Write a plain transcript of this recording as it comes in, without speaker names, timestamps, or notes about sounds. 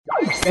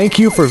Thank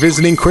you for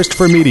visiting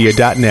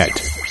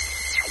ChristopherMedia.net.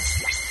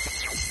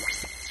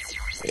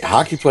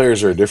 Hockey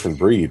players are a different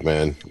breed,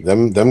 man.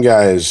 Them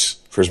guys,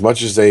 for as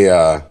much as they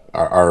are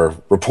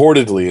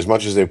reportedly, as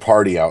much as they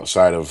party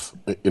outside of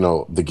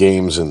the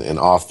games and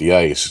off the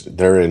ice,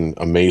 they're in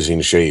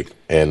amazing shape,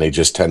 and they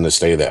just tend to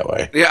stay that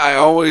way. Yeah, I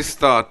always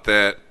thought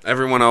that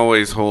everyone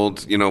always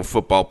holds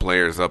football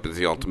players up as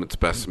the ultimate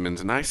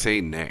specimens, and I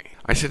say nay.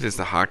 I said it's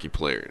the hockey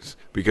players,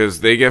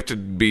 because they have to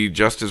be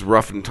just as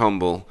rough and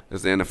tumble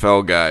as the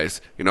NFL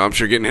guys. I'm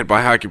sure getting hit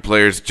by hockey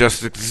players,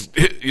 just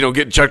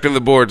getting chucked in the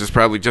boards is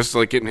probably just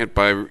like getting hit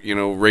by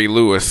Ray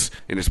Lewis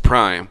in his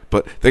prime.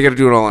 But they got to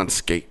do it all on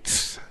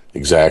skates.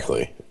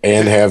 Exactly,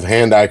 and have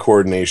hand-eye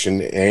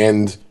coordination,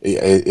 and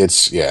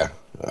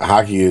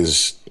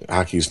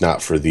hockey's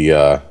not for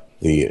the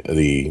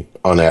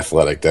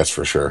unathletic, that's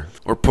for sure.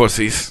 Or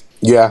pussies.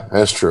 Yeah,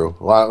 that's true.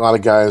 A lot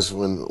of guys,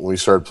 when we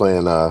started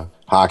playing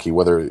hockey,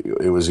 whether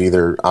it was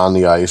either on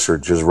the ice or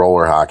just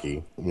roller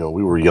hockey,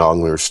 we were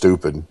young, we were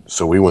stupid,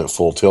 so we went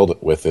full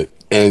tilt with it.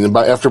 And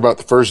after about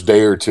the first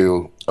day or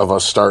two of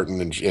us starting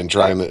and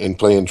trying to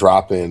playing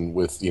drop in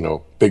with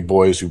big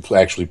boys who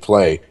actually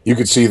play, you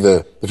could see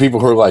the people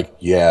who are like,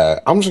 yeah,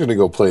 I'm just gonna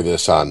go play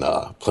this on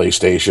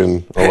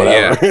PlayStation or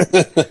whatever.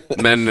 Yeah.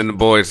 Men and the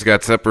boys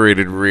got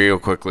separated real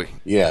quickly.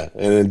 Yeah,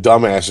 and then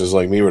dumbasses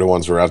like me were the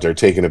ones who were out there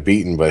taking a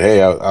beating. But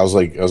hey, I was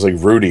like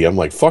Rudy. I'm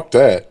like, fuck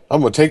that.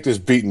 I'm gonna take this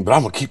beating, but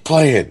I'm gonna keep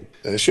playing.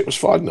 That shit was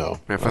fun, though.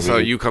 Man, if I saw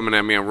you coming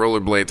at me on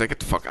rollerblades, I get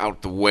the fuck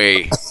out the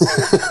way.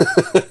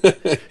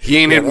 He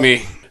ain't hitting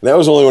me. That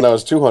was only when I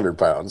was 200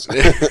 pounds.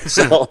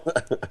 So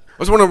I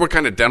was wondering what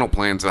kind of dental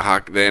plans the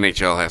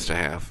NHL has to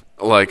have.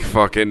 Like,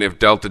 fucking, if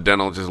Delta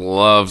Dental just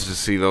loves to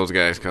see those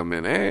guys come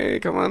in. Hey,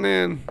 come on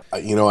in.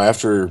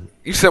 After...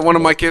 You sent one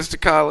of my kids to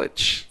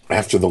college.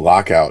 After the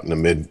lockout in the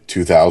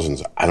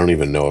mid-2000s, I don't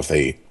even know if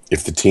the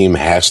team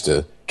has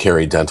to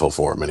carry dental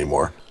for them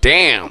anymore.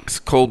 Damn, it's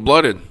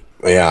cold-blooded.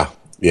 Yeah.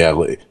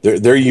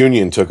 Their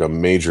union took a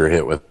major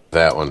hit with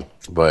that one.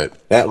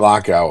 But that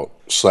lockout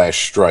 /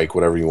 strike,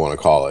 whatever you want to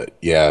call it,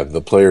 yeah, the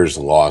players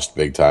lost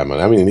big time.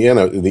 I mean, the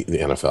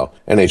NFL,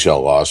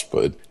 NHL lost,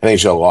 but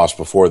NHL lost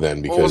before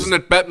then because... Well, wasn't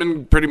it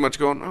Bettman pretty much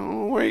going,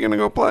 oh, where are you going to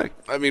go play?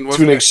 I mean,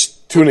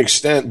 to an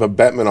extent, but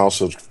Bettman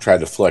also tried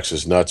to flex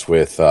his nuts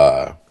with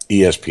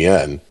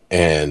ESPN,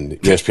 and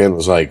ESPN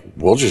was like,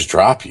 we'll just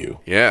drop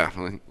you. Yeah,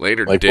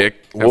 later, dick.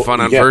 Have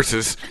fun on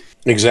Versus.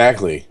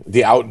 Exactly.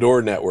 The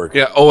Outdoor Network.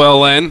 Yeah,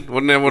 OLN.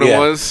 Wasn't that what it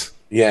was?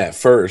 Yeah, at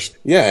first.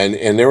 Yeah,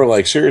 and they were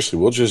like, seriously,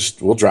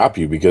 we'll drop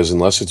you because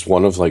unless it's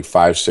one of like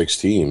 5-6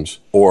 teams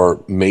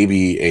or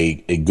maybe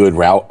a good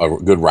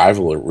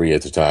rivalry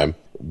at the time,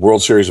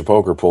 World Series of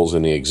Poker pulls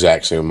in the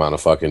exact same amount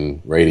of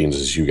fucking ratings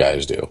as you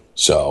guys do.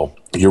 So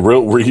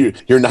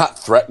you're not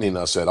threatening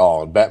us at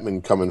all. And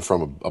Bettman, coming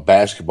from a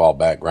basketball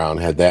background,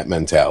 had that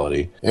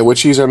mentality, and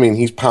which he's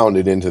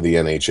pounded into the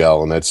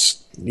NHL, and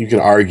that's, you can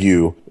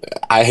argue,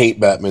 I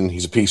hate Bettman.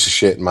 He's a piece of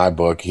shit in my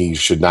book. He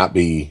should not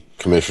be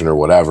commissioner,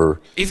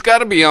 whatever. He's got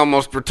to be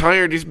almost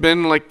retired. He's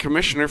been like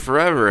commissioner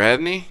forever,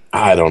 hasn't he?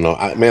 I don't know.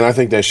 I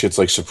think that shit's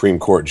like Supreme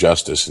Court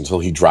justice until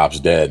he drops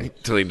dead.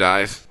 Until he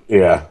dies?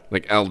 Yeah.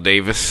 Like Al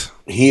Davis?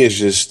 He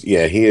has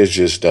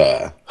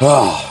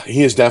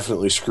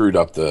definitely screwed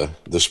up the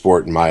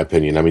sport, in my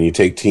opinion. I mean, you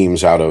take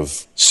teams out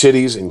of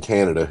cities in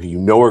Canada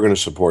who are going to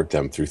support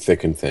them through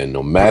thick and thin,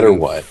 no matter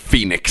what.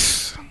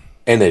 Phoenix.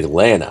 And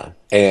Atlanta.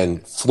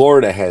 And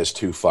Florida has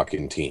 2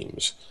 fucking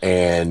teams.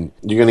 And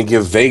you're going to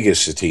give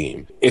Vegas a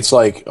team. It's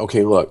like,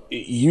 okay, look,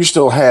 you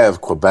still have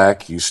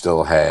Quebec. You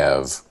still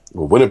have...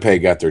 Well,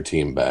 Winnipeg got their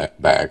team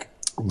back.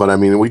 But, I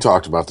mean, we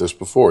talked about this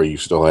before. You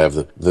still have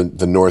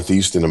the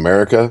Northeast in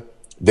America.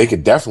 They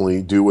could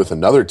definitely do with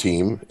another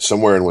team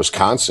somewhere in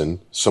Wisconsin,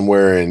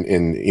 somewhere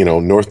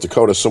in North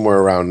Dakota, somewhere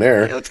around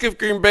there. Yeah, let's give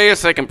Green Bay a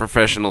second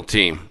professional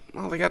team.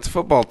 Well, they got the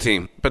football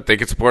team, but they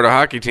could support a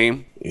hockey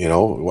team.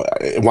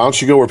 Why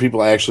don't you go where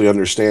people actually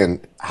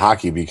understand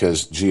hockey?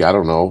 Because, I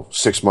don't know,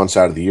 6 months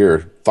out of the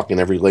year,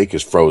 fucking every lake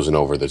is frozen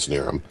over that's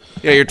near them.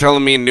 Yeah, you're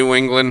telling me in New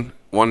England,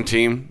 one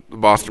team, the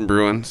Boston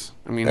Bruins.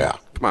 I mean, yeah.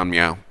 Come on,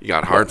 meow. You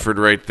got Hartford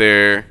right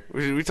there.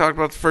 We talked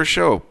about the first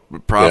show,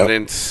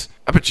 Providence. Yep.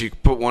 I bet you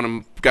could put one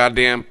in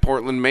goddamn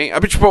Portland, Maine. I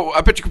bet you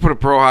could put a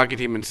pro hockey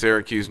team in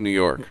Syracuse, New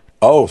York.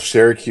 Oh,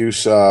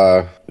 Syracuse,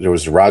 there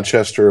was the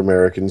Rochester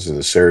Americans and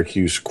the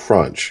Syracuse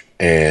Crunch.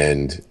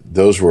 And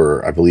those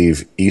were, I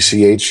believe,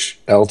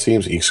 ECHL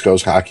teams, East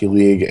Coast Hockey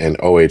League, and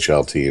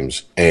OHL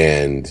teams.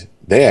 And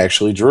they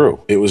actually drew.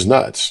 It was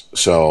nuts.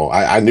 So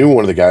I knew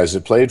one of the guys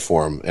that played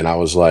for him. And I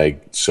was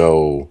like,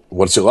 so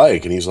what's it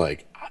like? And he's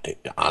like,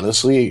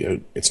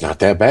 honestly, it's not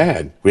that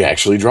bad. We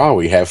actually draw.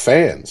 We have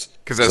fans.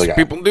 Because that's what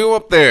people do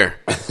up there.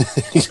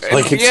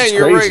 Yeah,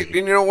 you're crazy. right.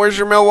 And where's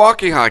your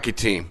Milwaukee hockey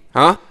team?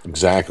 Huh?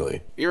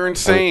 Exactly. You're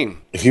insane.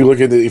 If you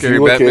look at if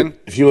you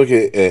look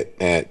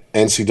at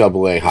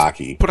NCAA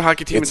hockey, put a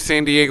hockey team in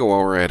San Diego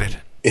while we're at it.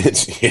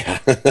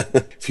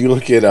 If you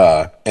look at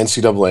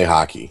NCAA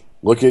hockey,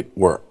 look at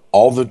where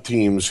all the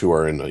teams who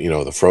are in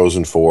the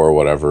Frozen Four or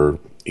whatever,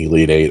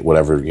 Elite Eight,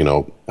 whatever,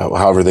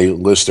 however they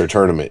list their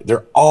tournament.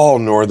 They're all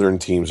northern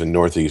teams and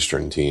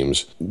northeastern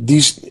teams.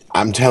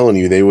 I'm telling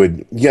you,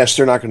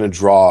 they're not going to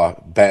draw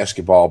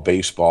basketball,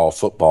 baseball,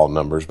 football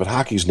numbers, but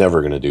hockey's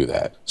never going to do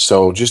that.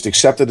 So just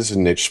accept it as a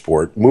niche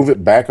sport, move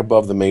it back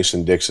above the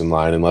Mason-Dixon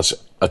line unless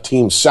a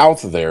team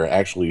south of there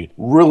actually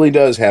really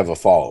does have a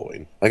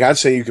following. Like, I'd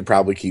say you could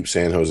probably keep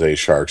San Jose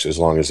Sharks as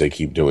long as they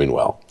keep doing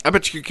well. I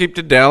bet you could keep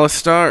the Dallas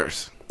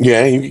Stars.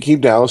 Yeah, you could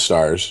keep Dallas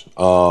Stars.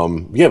 But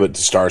the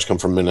Stars come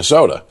from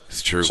Minnesota.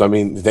 It's true. So, I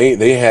mean,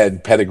 they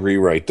had pedigree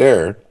right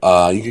there.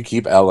 You could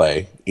keep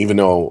L.A., even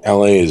though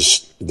L.A.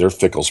 they're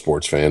fickle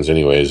sports fans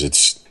anyways.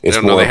 They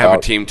don't know they have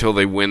a team till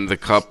they win the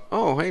cup.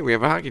 Oh, hey, we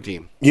have a hockey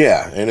team.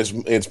 Yeah, and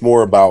it's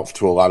more about,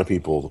 to a lot of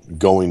people,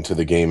 going to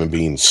the game and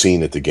being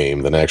seen at the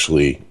game than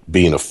actually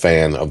being a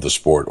fan of the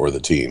sport or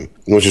the team,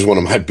 which is one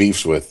of my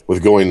beefs with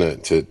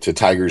going to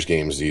Tigers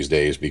games these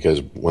days,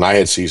 because when I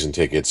had season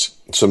tickets,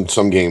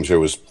 some games there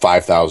was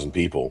 5,000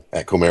 people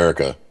at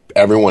Comerica.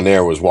 Everyone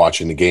there was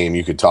watching the game.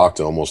 You could talk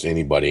to almost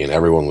anybody, and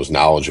everyone was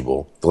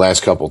knowledgeable. The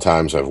last couple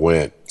times I've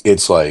went,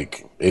 it's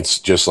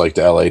just like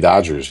the LA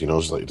Dodgers,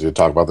 it's like to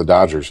talk about the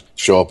Dodgers.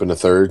 Show up in the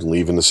third and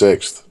leave in the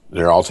sixth.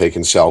 They're all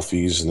taking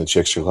selfies, and the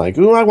chicks are like,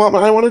 "Ooh, I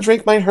want to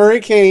drink my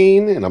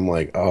Hurricane," and I'm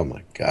like, "Oh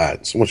my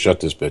God, someone shut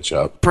this bitch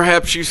up."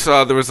 Perhaps you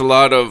saw there was a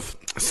lot of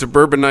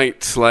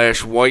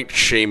suburbanite/white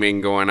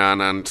shaming going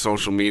on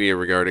social media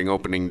regarding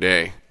opening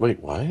day. Wait,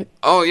 what?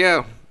 Oh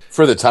yeah,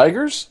 for the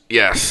Tigers?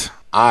 Yes.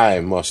 I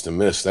must have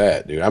missed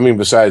that, dude. I mean,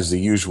 besides the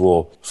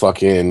usual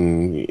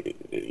fucking,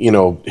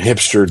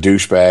 hipster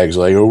douchebags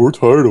like, "Oh, we're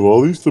tired of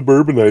all these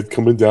suburbanites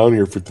coming down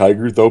here for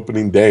Tigers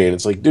opening day." And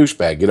it's like,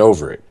 douchebag, get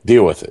over it.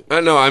 Deal with it.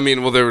 No, I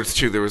mean, well, there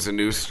was a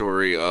news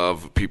story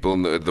of people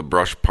in the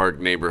Brush Park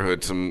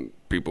neighborhood. Some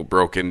people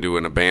broke into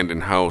an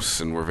abandoned house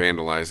and were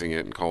vandalizing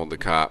it and called the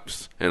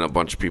cops. And a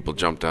bunch of people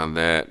jumped on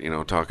that,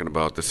 talking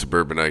about the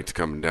suburbanites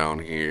coming down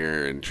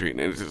here and treating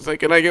it. It's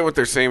like, and I get what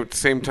they're saying, but at the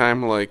same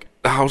time, like,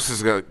 the house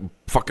is got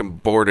fucking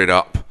boarded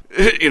up.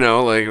 Like,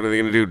 are they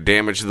going to do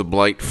damage the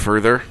blight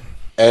further?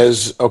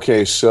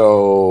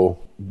 So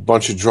a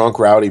bunch of drunk,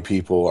 rowdy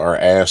people are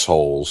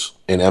assholes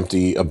in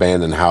empty,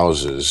 abandoned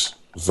houses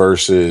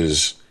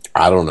versus,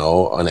 I don't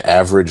know, an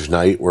average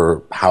night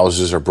where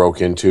houses are broke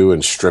into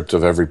and stripped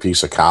of every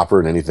piece of copper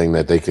and anything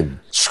that they could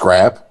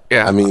scrap.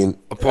 Yeah, I mean,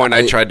 a point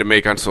I tried to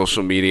make on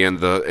social media, and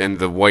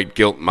the white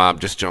guilt mob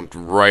just jumped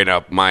right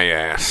up my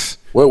ass.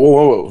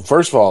 Whoa.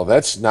 First of all,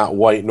 that's not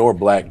white nor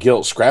black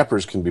guilt.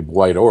 Scrappers can be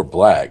white or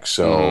black,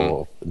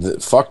 so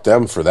fuck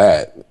them for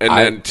that. And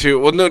then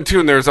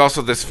and there's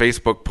also this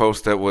Facebook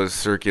post that was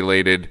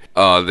circulated.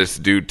 This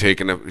dude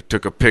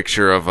took a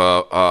picture of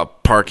a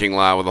parking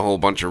lot with a whole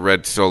bunch of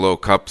red Solo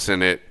cups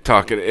in it.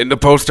 And the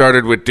post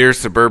started with "Dear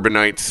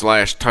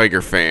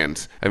Suburbanites/Tiger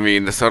fans." I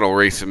mean, the subtle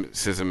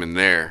racism in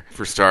there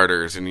for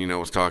starters, and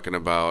was talking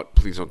about,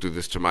 "Please don't do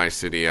this to my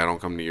city. I don't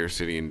come to your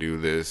city and do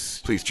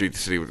this. Please treat the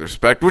city with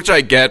respect," which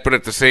I get, but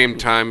at the same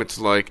time, it's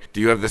like,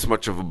 do you have this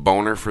much of a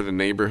boner for the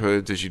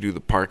neighborhoods as you do the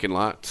parking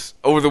lots?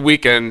 Over the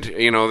weekend,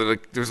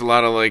 there's a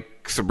lot of like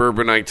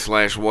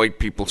suburbanite/white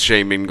people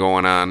shaming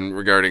going on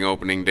regarding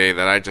opening day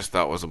that I just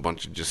thought was a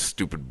bunch of just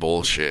stupid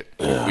bullshit.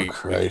 Oh,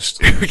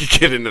 Christ. We could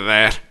get into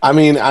that. I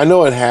mean, I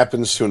know it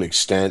happens to an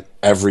extent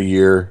every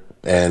year,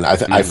 and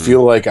I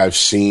feel like I've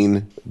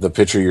seen the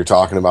picture you're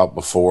talking about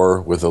before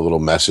with a little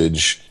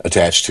message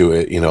attached to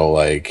it,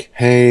 like,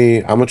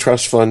 "Hey, I'm a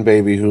trust fund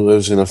baby who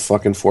lives in a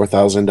fucking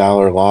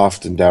 $4,000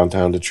 loft in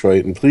downtown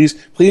Detroit, and please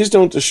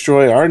don't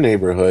destroy our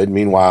neighborhood."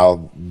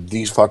 Meanwhile,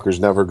 these fuckers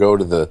never go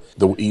to the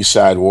East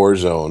Side War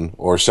Zone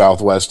or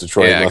Southwest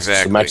Detroit unless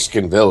it's a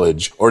Mexican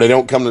village, or they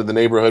don't come to the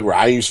neighborhood where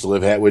I used to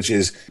live at, which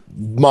is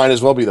might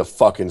as well be the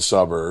fucking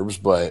suburbs.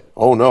 But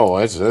oh no,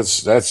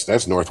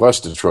 that's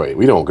Northwest Detroit.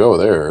 We don't go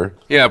there.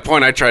 Yeah, a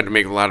point I tried to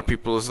make with a lot of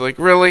people is like,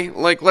 really,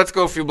 like, let's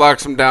go a few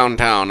blocks from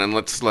downtown and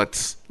let's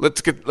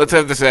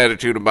have this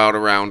attitude about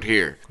around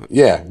here.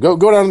 Yeah, go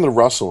down to the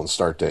Russell and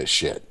start that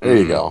shit. There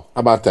you go. How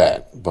about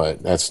that?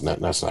 But that's not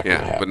going to happen.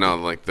 Yeah, but no,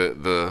 like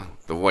the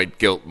white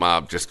guilt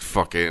mob just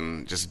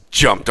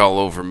jumped all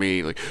over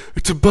me. Like,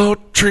 it's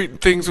about treating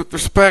things with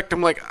respect.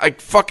 I'm like, I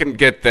fucking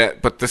get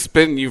that, but the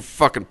spin you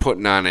fucking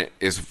putting on it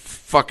is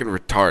fucking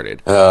retarded.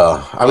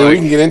 I mean, we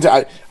can get into.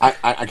 I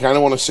kind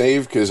of want to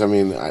save because I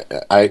mean,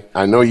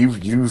 I know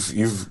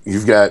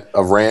you've got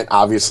a rant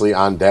obviously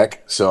on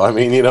deck. So I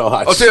mean,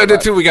 I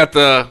did too. We got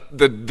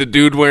the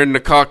dude wearing the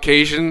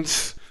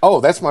Caucasians.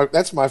 Oh, that's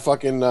my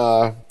fucking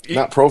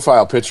not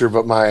profile picture,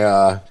 but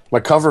my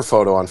cover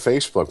photo on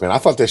Facebook. Man, I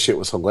thought that shit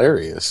was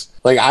hilarious.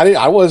 Like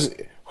I was.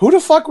 Who the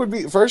fuck would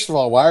be? First of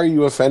all, why are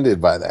you offended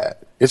by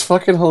that? It's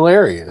fucking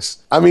hilarious.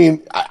 I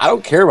mean, I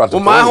don't care about the.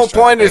 Well, my whole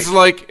point is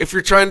like, if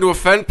you're trying to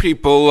offend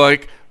people,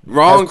 like,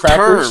 wrong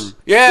term.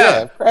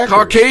 Yeah,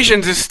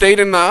 Caucasians is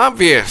stating the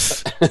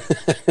obvious.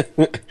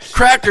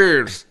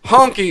 Crackers,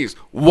 honkies,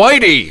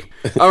 whitey.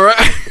 All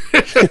right.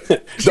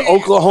 The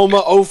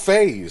Oklahoma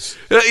O-Phase.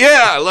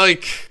 Yeah,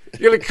 like,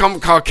 You're gonna come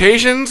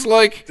Caucasians?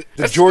 Like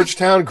The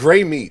Georgetown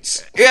Gray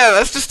Meats. yeah,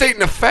 that's just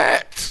stating a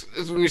fact.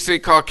 Is when you say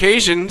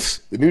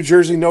Caucasians. The New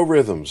Jersey No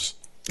Rhythms.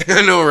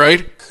 I know,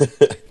 right?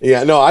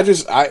 Yeah, no, I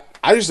just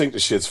think the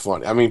shit's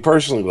funny. I mean,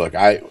 personally, look,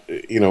 I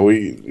get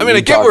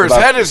where his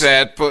head is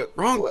at, but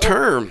wrong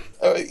term.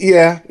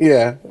 Yeah.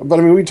 But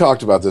I mean, we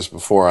talked about this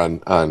before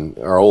on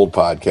our old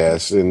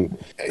podcast, and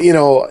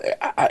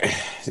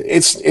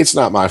it's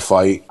not my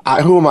fight.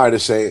 Who am I to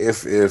say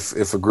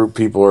if a group of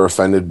people are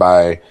offended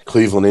by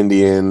Cleveland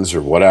Indians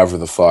or whatever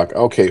the fuck?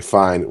 Okay,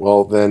 fine.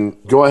 Well, then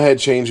go ahead,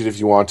 change it if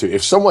you want to.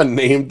 If someone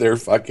named their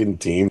fucking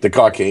team the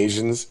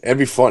Caucasians, it'd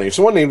be funny. If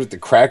someone named it the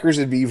Crackers,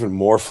 it'd be even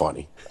more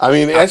funny. I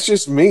mean, that's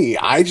just me.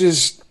 I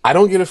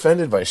don't get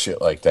offended by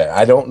shit like that.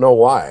 I don't know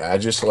why. I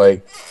just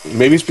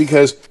maybe it's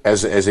because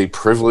as a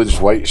privileged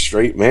white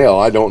straight male,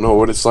 I don't know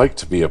what it's like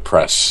to be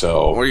oppressed.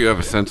 So, or you have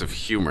a sense of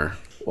humor.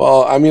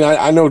 Well, I mean,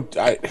 I know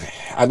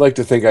I'd like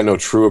to think I know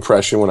true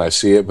oppression when I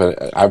see it,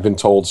 but I've been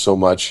told so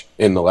much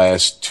in the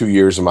last 2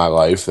 years of my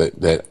life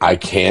that I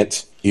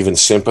can't even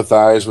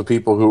sympathize with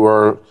people who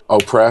are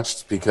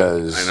oppressed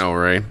because I know,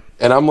 right?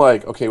 And I'm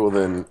like, okay, well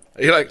then.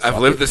 You're like, I've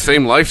lived the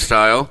same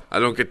lifestyle. I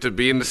don't get to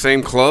be in the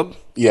same club.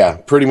 Yeah,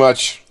 pretty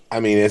much. I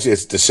mean,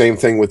 it's the same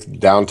thing with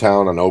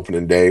downtown on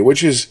opening day,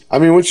 which is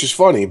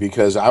funny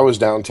because I was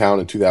downtown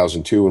in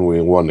 2002 when we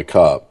won the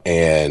cup,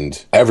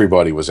 and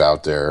everybody was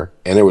out there,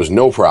 and there was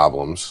no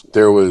problems.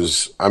 There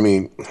was, I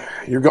mean,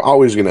 you're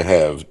always going to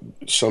have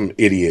some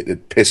idiot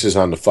that pisses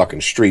on the fucking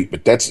street,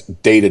 but that's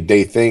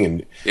day-to-day thing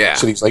in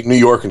cities like New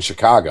York and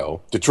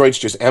Chicago. Detroit's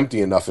just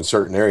empty enough in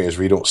certain areas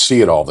where you don't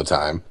see it all the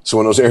time. So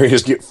when those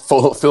areas get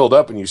filled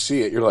up and you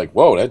see it, you're like,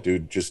 whoa, that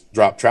dude just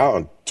dropped trout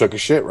and took a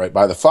shit right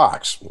by the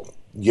Fox.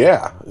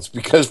 Yeah, it's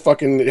because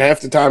fucking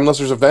half the time, unless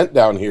there's a vent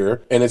down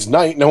here and it's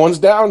night, no one's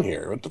down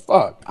here. What the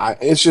fuck? I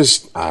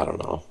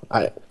don't know.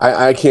 I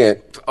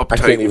can't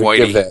even whitey.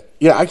 give that.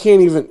 Yeah, I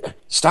can't even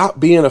stop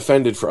being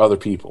offended for other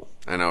people.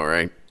 I know,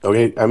 right?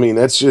 Okay, I mean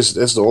that's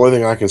the only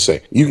thing I can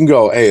say. You can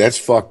go, hey, that's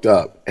fucked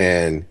up,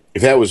 and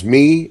if that was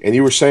me and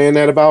you were saying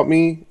that about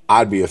me,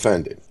 I'd be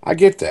offended. I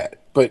get that.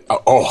 But,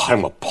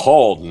 I'm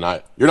appalled,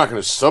 and you're not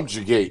going to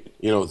subjugate,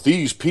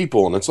 these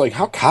people. And it's like,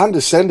 how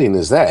condescending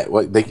is that?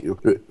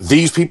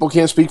 These people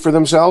can't speak for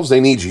themselves? They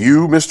need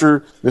you,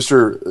 Mr.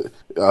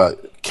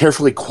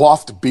 Carefully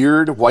coiffed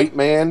beard white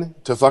man,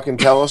 to fucking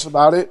tell us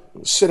about it?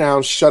 Sit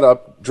down, shut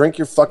up, drink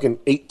your fucking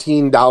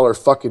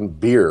 $18 fucking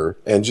beer,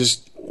 and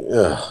just,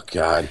 oh,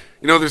 God.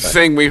 There's a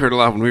saying we heard a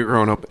lot when we were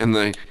growing up, and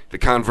the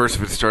converse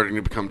of it starting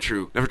to become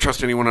true. Never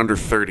trust anyone under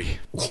 30.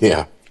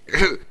 Yeah.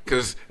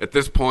 Because at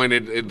this point,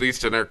 at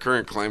least in our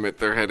current climate,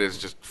 their head is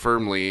just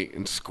firmly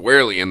and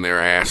squarely in their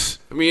ass.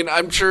 I mean,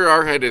 I'm sure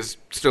our head is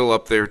still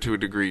up there to a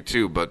degree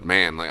too, but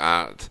man,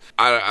 I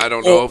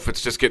don't know if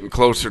it's just getting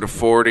closer to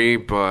 40,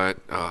 but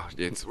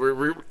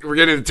we're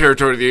getting into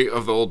territory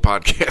of the old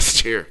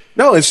podcast here.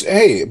 No,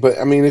 but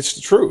I mean, it's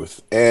the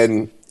truth,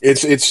 and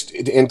it's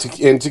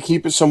to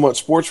keep it somewhat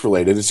sports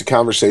related. It's a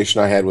conversation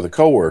I had with a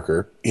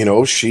coworker.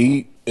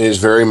 She is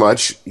very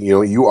much,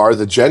 you are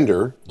the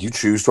gender you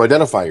choose to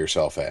identify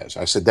yourself as.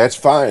 I said, that's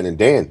fine and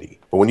dandy.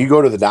 But when you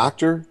go to the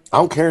doctor, I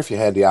don't care if you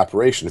had the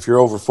operation. If you're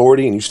over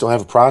 40 and you still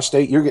have a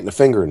prostate, you're getting a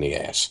finger in the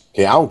ass.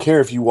 Okay, I don't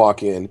care if you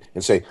walk in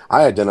and say,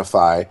 I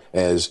identify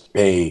as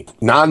a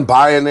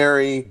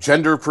non-binary,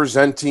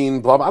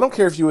 gender-presenting, blah, blah. I don't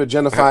care if you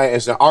identify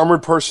as an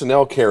armored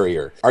personnel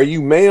carrier. Are you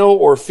male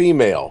or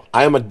female?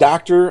 I am a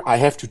doctor. I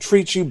have to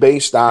treat you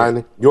based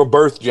on your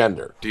birth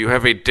gender. Do you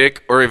have a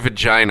dick or a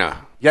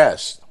vagina?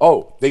 Yes.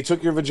 Oh, they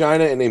took your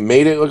vagina and they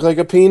made it look like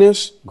a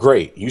penis?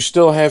 Great. You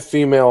still have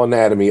female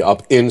anatomy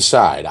up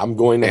inside. I'm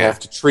going to have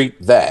to treat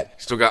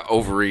that. Still got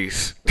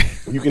ovaries.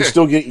 You can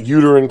still get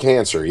uterine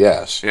cancer,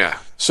 yes. Yeah.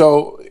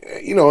 So,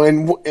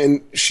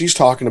 and she's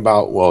talking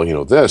about,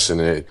 this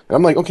and it. And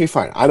I'm like, okay,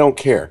 fine. I don't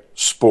care.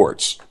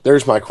 Sports.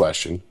 There's my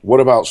question. What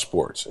about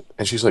sports?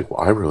 And she's like,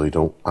 well, I really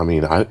don't. I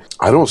mean, I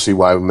don't see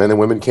why men and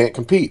women can't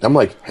compete. I'm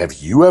like, have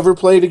you ever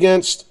played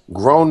against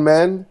grown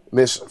men,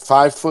 Miss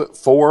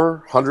 5'4",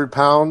 100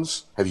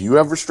 pounds? Have you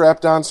ever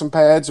strapped on some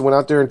pads and went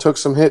out there and took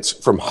some hits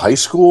from high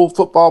school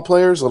football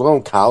players, let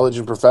alone college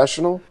and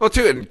professional? Well,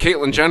 too, and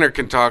Caitlyn Jenner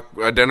can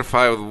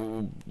identify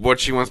with what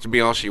she wants to be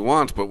all she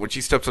wants, but when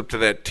she steps up to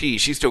that tee,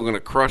 she's still going to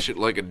crush it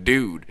like a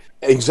dude.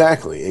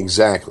 Exactly.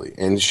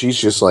 And she's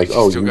just like,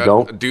 you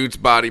don't. A dude's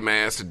body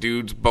mass, a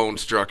dude's bone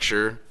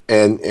structure.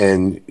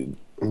 And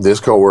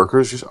this coworker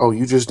is just,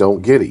 you just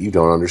don't get it. You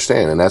don't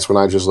understand. And that's when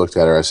I just looked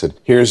at her. I said,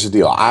 here's the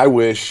deal. I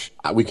wish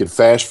we could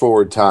fast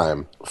forward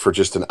time for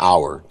just an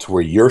hour to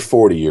where you're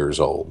 40 years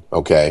old,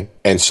 okay?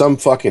 And some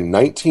fucking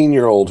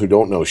 19-year-old who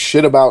don't know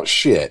shit about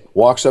shit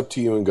walks up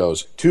to you and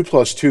goes, 2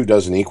 + 2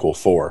 doesn't equal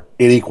 4.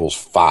 It equals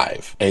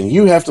 5. And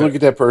you have to look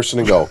at that person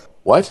and go,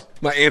 what?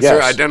 My answer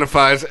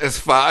identifies as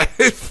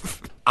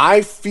 5.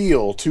 I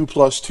feel 2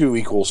 + 2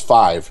 equals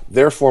 5.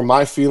 Therefore,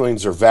 my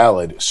feelings are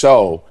valid.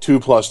 So 2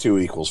 + 2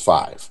 equals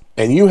 5.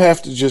 And you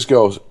have to just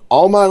go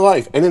all my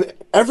life. And then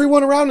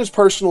everyone around this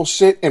person will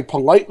sit and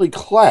politely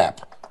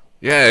clap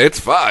Yeah, it's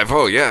 5.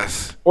 Oh,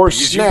 yes. Or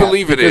Because snap you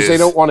believe it because is. they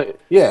don't want to.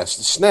 Yes,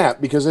 snap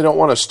because they don't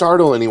want to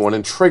startle anyone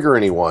and trigger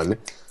anyone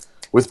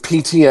with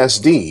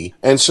PTSD.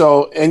 And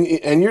so, and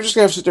you're just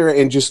gonna have to sit there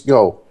and just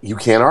go. You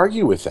can't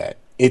argue with that.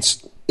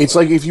 It's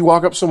like if you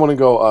walk up to someone and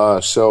go,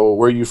 "So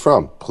where are you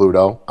from,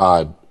 Pluto?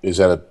 Is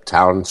that a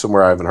town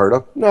somewhere I haven't heard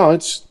of?" No,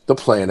 it's the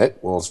planet.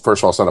 Well,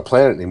 first of all, it's not a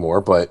planet anymore.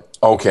 But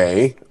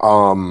okay.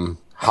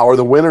 How are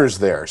the winters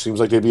there? Seems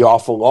like they'd be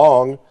awful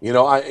long. You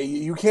know,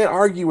 you can't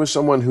argue with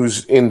someone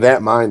who's in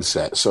that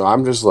mindset. So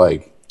I'm just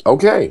like,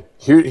 okay,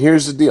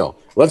 here's the deal.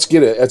 Let's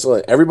get it. Let's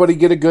let everybody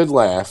get a good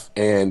laugh.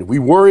 And we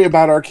worry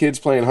about our kids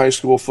playing high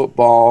school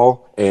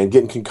football and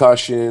getting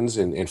concussions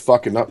and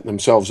fucking up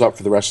themselves up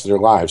for the rest of their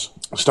lives.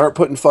 Start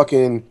putting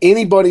fucking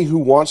anybody who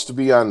wants to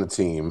be on the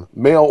team,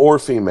 male or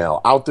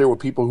female, out there with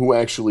people who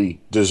actually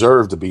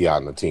deserve to be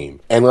on the team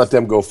and let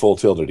them go full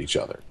tilt at each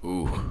other.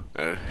 Ooh,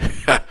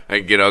 I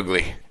get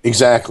ugly.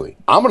 Exactly.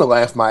 I'm going to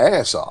laugh my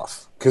ass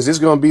off because it's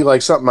going to be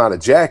like something out of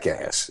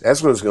Jackass.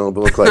 That's what it's going to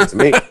look like to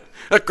me.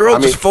 That girl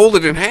just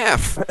folded in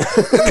half.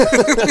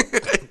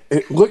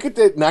 Look at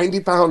that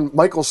 90-pound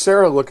Michael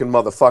Cera looking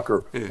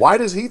motherfucker. Yeah. Why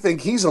does he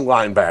think he's a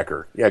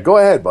linebacker? Yeah, go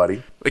ahead,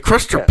 buddy. They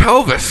crushed her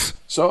pelvis.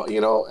 So, you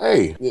know,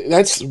 hey,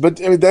 that's an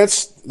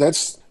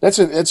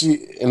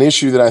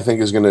issue that I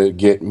think is going to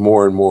get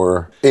more and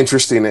more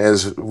interesting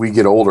as we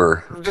get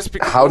older.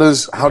 How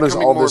does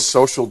all this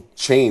social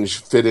change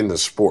fit into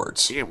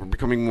sports? Yeah, we're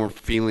becoming more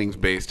feelings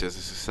based as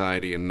a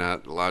society and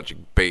not logic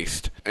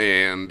based,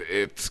 and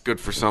it's good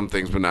for some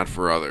things but not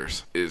for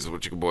others. Is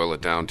what you can boil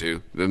it down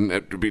to.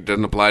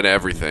 Doesn't apply to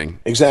everything.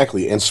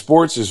 Exactly, and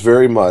sports is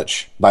very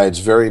much by its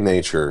very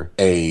nature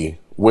a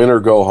win or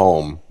go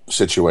home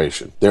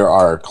situation. There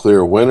are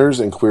clear winners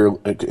and clear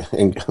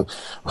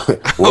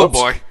oh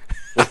boy.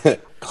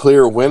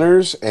 clear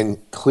winners and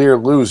clear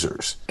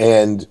losers.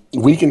 And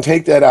we can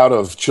take that out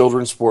of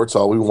children's sports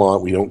all we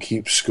want. We don't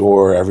keep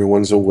score.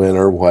 Everyone's a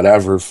winner,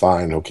 whatever.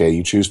 Fine. Okay.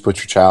 You choose to put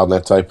your child in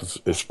that type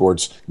of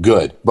sports.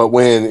 Good. But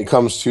when it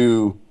comes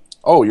to,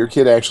 oh, your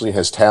kid actually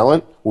has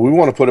talent, well, we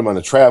want to put him on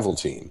a travel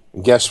team.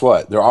 And guess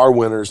what? There are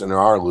winners and there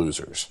are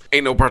losers.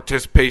 Ain't no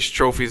participation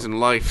trophies in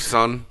life,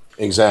 son.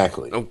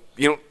 Exactly. No,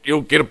 you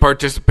don't get a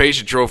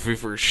participation trophy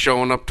for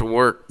showing up to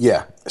work.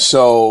 Yeah.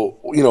 So,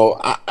 you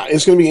know,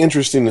 it's going to be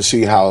interesting to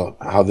see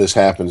how this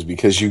happens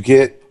because you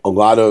get a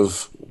lot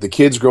of the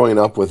kids growing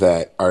up with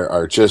that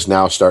are just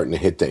now starting to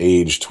hit the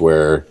age to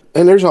where,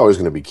 and there's always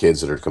going to be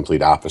kids that are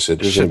complete opposite.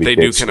 There's Shit they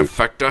do can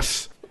affect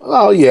us.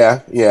 Oh,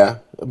 yeah.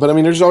 But, I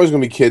mean, there's always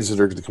going to be kids that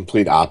are the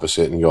complete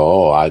opposite and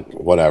go,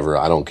 whatever,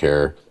 I don't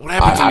care. What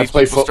happens when these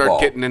people football.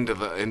 Start getting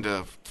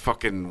into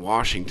fucking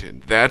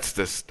Washington? I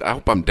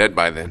hope I'm dead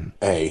by then.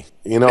 Hey,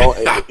 you know,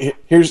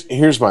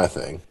 here's my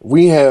thing.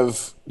 We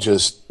have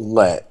just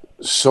let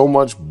so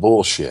much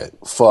bullshit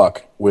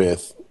fuck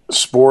with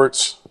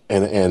sports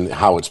and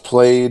how it's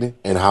played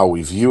and how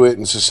we view it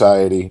in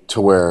society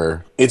to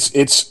where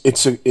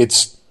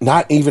it's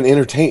not even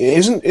entertaining.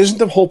 Isn't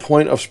the whole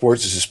point of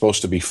sports is it's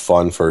supposed to be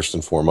fun first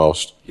and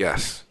foremost?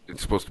 Yes,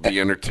 it's supposed to be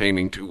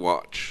entertaining to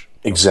watch.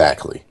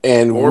 Exactly.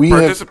 And or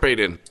participate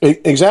in.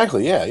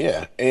 Exactly,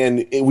 yeah.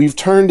 And we've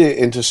turned it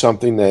into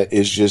something that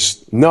is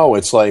just,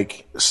 it's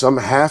like some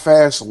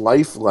half-ass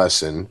life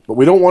lesson, but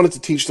we don't want it to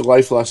teach the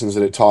life lessons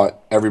that it taught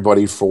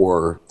everybody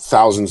for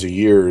thousands of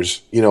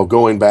years, you know,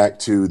 going back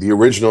to the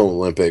original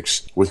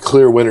Olympics with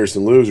clear winners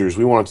and losers.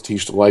 We want it to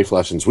teach the life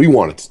lessons we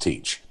want it to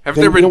teach. Have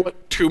there been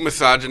two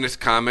misogynist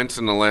comments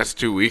in the last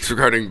 2 weeks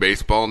regarding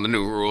baseball and the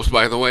new rules,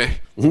 by the way?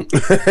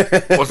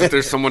 Wasn't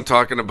there someone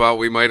talking about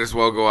we might as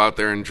well go out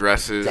there in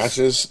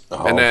dresses?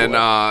 Oh, and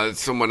then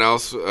someone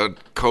else, a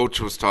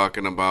coach, was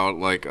talking about,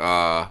 like,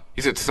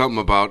 he said something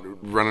about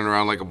running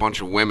around like a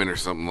bunch of women or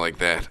something like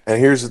that. And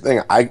here's the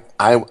thing.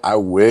 I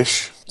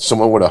wish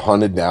someone would have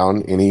hunted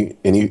down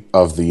any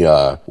of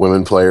the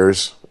women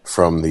players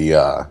from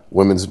the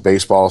Women's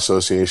Baseball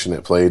Association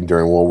that played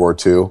during World War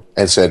II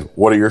and said,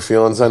 what are your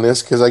feelings on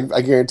this? Because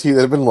I guarantee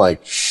they'd have been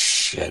like,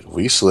 shit,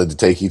 we slid to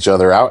take each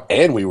other out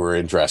and we were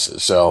in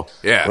dresses. So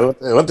yeah,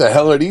 what the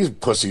hell are these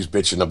pussies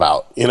bitching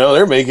about? You know,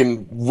 they're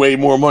making way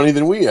more money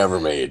than we ever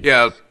made.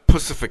 Yeah,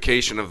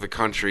 pussification of the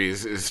country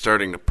is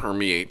starting to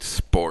permeate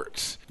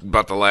sports.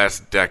 About the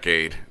last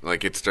decade,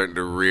 like it's starting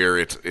to rear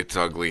its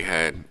ugly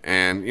head.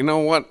 And you know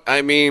what?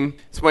 I mean,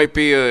 this might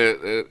be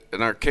an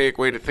archaic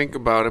way to think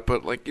about it,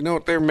 but like, you know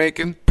what they're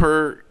making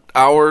per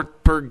hour,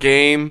 per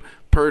game,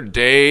 per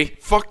day?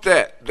 Fuck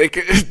that. They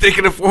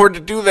can afford to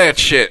do that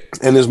shit.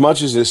 And as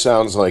much as this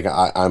sounds like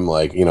I'm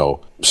like, you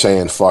know,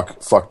 saying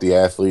fuck the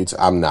athletes,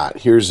 I'm not.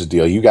 Here's the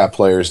deal. You got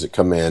players that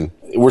come in.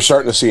 We're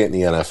starting to see it in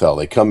the NFL.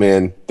 They come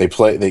in, they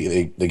play,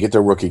 they get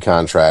their rookie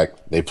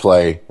contract, they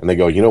play, and they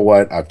go, you know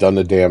what? I've done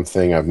the damn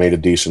thing. I've made a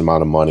decent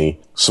amount of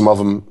money. Some of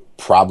them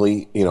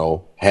probably,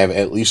 have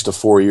at least a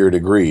 4-year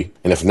degree.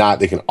 And if not,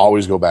 they can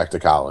always go back to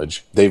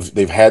college.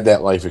 They've had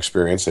that life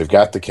experience. They've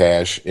got the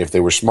cash. If they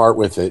were smart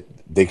with it,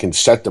 they can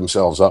set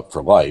themselves up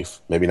for life.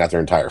 Maybe not their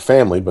entire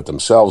family, but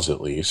themselves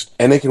at least.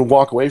 And they can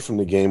walk away from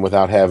the game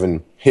without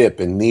having hip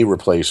and knee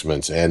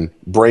replacements and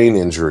brain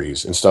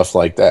injuries and stuff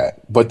like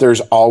that. But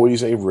there's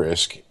always a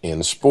risk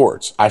in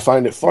sports. I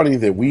find it funny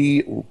that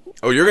you're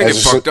going to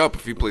get fucked up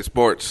if you play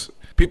sports.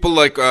 People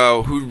like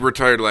who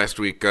retired last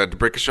week,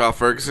 DeBrickashaw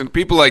Ferguson,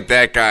 people like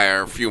that guy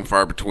are few and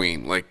far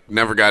between. Like,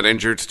 never got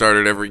injured,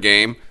 started every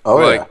game.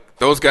 Yeah.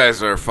 Those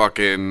guys are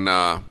fucking,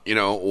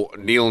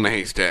 needle in a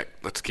haystack.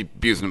 Let's keep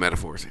abusing the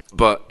metaphors here.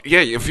 But, yeah,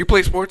 if you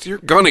play sports, you're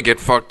going to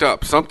get fucked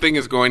up. Something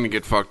is going to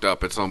get fucked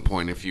up at some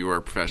point if you are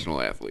a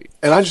professional athlete.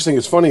 And I just think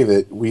it's funny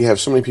that we have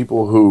so many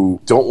people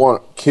who don't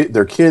want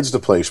their kids to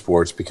play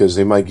sports because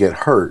they might get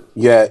hurt.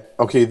 Yet,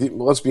 okay,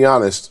 let's be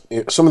honest,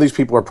 some of these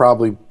people are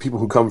probably people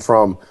who come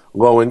from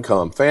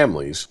low-income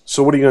families.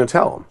 So what are you going to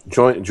tell them?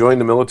 Join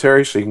the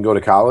military so you can go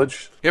to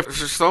college? Yeah, for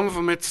some of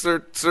them, it's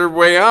their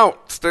way out.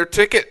 It's their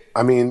ticket.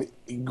 I mean,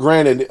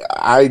 granted,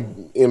 I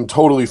am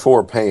totally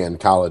for paying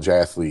college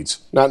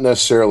athletes, not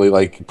necessarily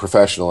like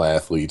professional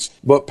athletes,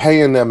 but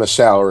paying them a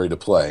salary to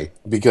play,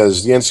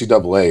 because the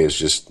NCAA is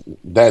just,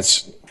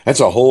 that's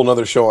a whole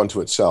nother show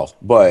unto itself.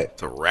 But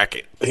it's a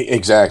racket.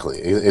 Exactly.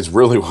 It's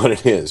really what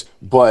it is.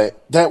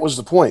 But that was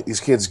the point.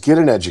 These kids get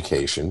an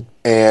education,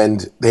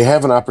 and they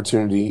have an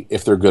opportunity,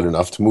 if they're good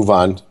enough, to move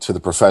on to the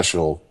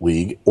professional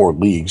league or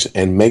leagues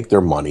and make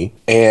their money.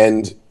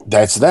 And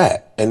that's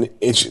that. And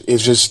it's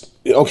just,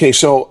 okay,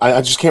 so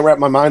I just can't wrap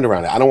my mind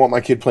around it. I don't want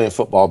my kid playing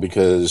football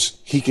because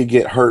he could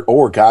get hurt,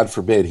 or God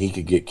forbid, he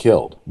could get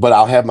killed. But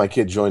I'll have my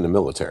kid join the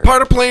military.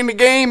 Part of playing the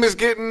game is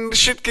getting the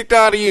shit kicked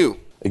out of you.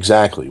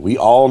 Exactly. We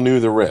all knew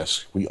the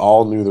risk.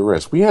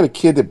 We had a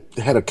kid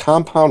that had a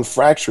compound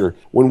fracture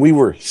when we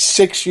were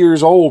 6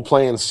 years old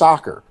playing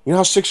soccer. You know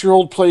how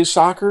 6-year-old plays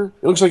soccer?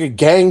 It looks like a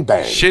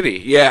gangbang.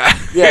 Shitty, yeah.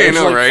 Yeah, you it's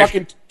know, like right?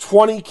 fucking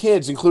 20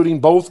 kids, including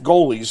both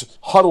goalies,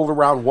 huddled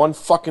around one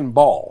fucking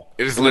ball.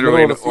 It is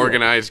literally an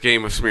organized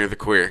game of smear the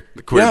queer.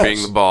 The queer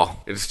being the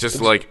ball. It's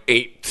just like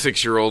 8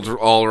 6-year-olds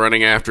all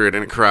running after it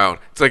in a crowd.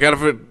 It's like out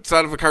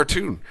of a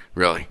cartoon,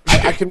 really.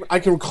 I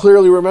can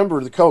clearly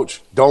remember the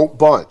coach. Don't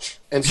bunch.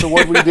 And so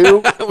what we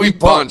do? we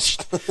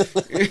bunched.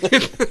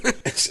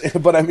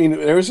 But I mean,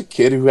 there was a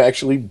kid who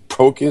actually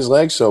broke his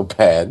leg so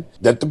bad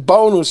that the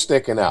bone was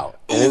sticking out.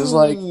 And it was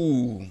like,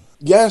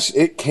 yes,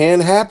 it can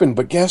happen,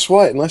 but guess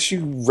what? Unless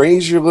you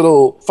raise your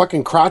little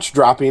fucking crotch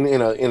dropping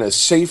in a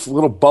safe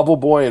little bubble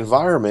boy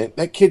environment,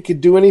 that kid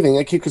could do anything.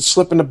 That kid could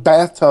slip in the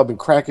bathtub and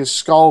crack his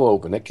skull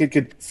open. That kid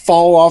could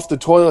fall off the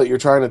toilet. You're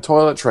trying to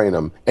toilet train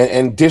him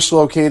and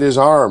dislocate his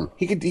arm.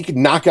 He could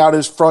knock out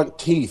his front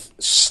teeth,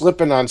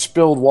 slipping on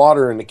spilled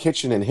water in the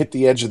kitchen and hit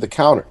the edge of the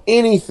counter.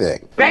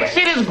 Anything. That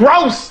shit is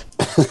gross.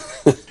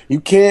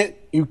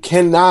 You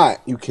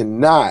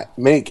cannot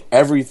make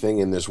everything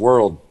in this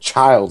world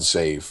child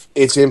safe.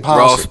 It's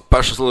impossible. We're all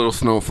special little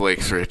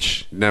snowflakes,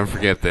 Rich. Never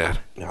forget that.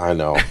 I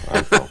know.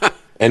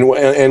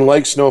 And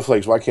like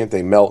snowflakes, why can't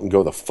they melt and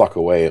go the fuck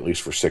away at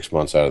least for 6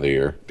 months out of the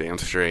year? Damn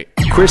straight.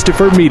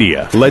 Christopher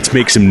Media. Let's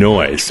make some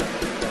noise.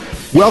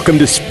 Welcome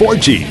to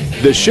Sporgy,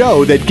 the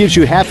show that gives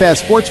you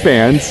half-ass sports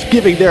fans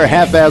giving their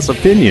half-ass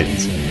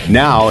opinions.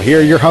 Now, here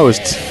are your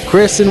hosts,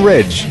 Chris and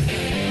Rich.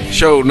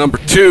 Show number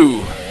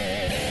 2.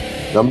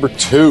 Number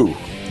 2.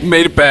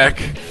 Made it back.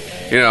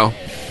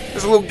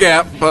 There's a little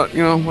gap, but,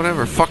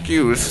 whatever. Fuck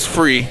you. This is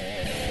free.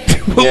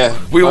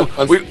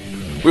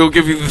 We'll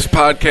give you this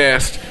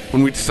podcast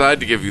when we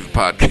decide to give you the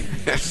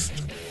podcast.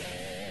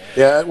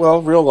 Yeah,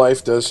 well, real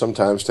life does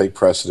sometimes take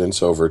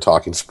precedence over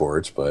talking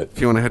sports, but... If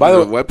you want to head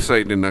to the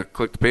website and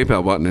click the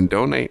PayPal button and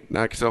donate,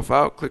 knock yourself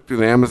out, click through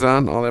the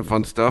Amazon, all that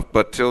fun stuff.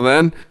 But till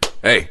then,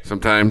 hey,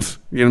 sometimes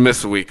you're going to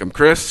miss a week. I'm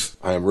Chris.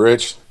 I'm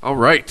Rich. All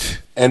right.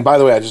 And by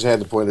the way, I just had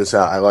to point this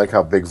out. I like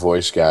how Big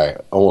Voice Guy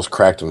almost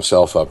cracked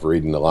himself up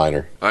reading the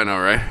liner. I know,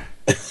 right?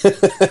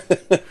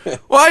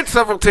 Well, I had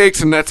several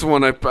takes, and that's the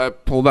one I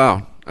pulled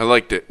out. I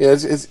liked it. Yeah,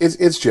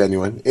 it's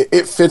genuine.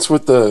 It fits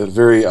with the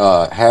very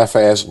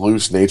half-assed,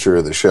 loose nature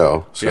of the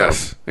show. So.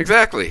 Yes,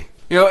 exactly.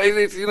 I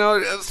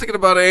was thinking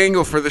about an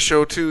angle for the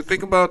show, too.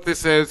 Think about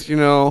this as,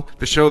 the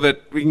show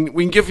that we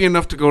can give you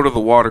enough to go to the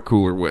water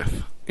cooler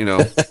with,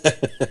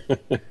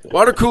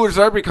 Water coolers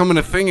are becoming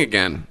a thing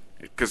again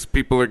because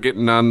people are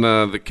getting on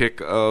the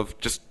kick of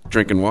just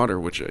drinking water,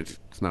 which is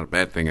not a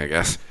bad thing, I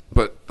guess.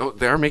 But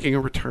they are making a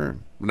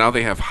return. Now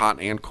they have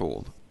hot and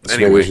cold.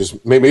 Anyway,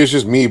 maybe it's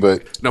just me,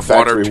 but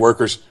factory water.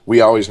 Workers,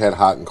 we always had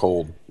hot and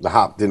cold. The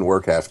hot didn't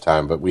work half the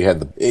time, but we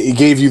had it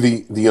gave you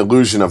the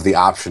illusion of the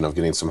option of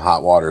getting some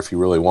hot water if you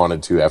really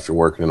wanted to after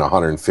working in a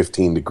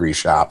 115-degree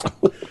shop.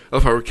 I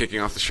love how we're kicking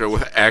off the show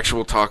with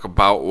actual talk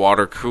about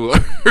water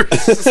coolers.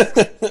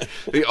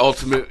 The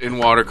ultimate in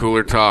water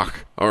cooler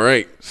talk. All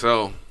right,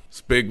 so it's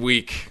a big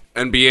week.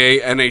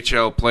 NBA,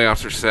 NHL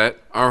playoffs are set.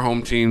 Our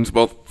home teams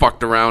both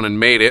fucked around and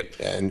made it.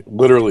 And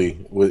literally,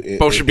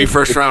 Both should be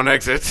first-round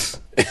exits.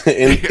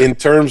 in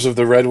terms of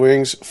the Red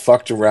Wings,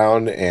 fucked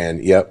around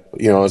and,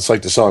 it's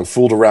like the song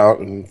 "Fooled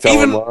Around and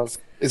Fell in Love."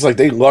 It's like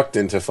they lucked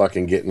into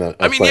fucking getting a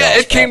playoff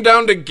it came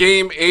down to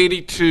game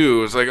 82.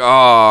 It was like,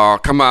 oh,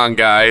 come on,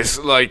 guys,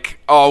 like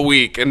all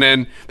week, and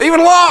then they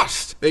even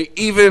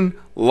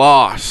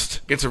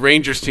lost. Against a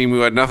Rangers team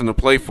who had nothing to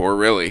play for,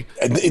 really.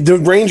 The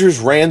Rangers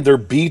ran their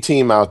B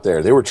team out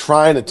there. They were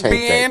trying to tank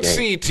B that and game.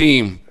 C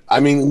team. I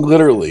mean,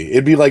 literally,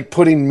 it'd be like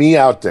putting me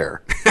out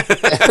there.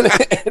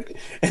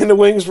 and the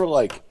Wings were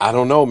like, I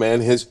don't know, man.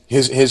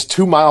 His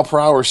 2 mile per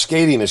hour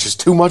skating is just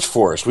too much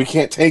for us. We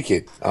can't take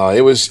it.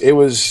 It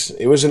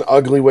was an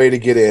ugly way to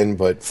get in,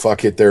 but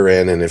fuck it, they're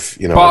in. And if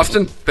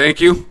Boston,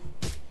 thank you.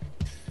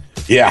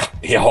 Yeah.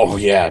 Oh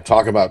yeah.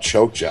 Talk about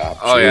choke job.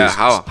 Oh Jesus.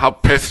 yeah. How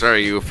pissed are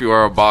you if you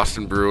are a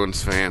Boston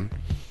Bruins fan?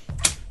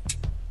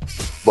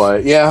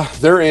 But yeah,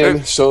 they're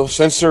in. So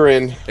since they're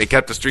in, they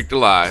kept the streak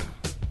alive.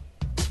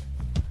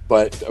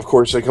 But of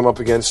course, they come up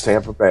against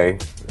Tampa Bay,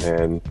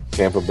 and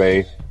Tampa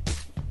Bay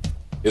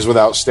is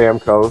without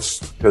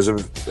Stamkos because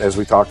of, as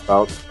we talked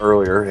about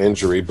earlier,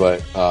 injury.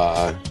 But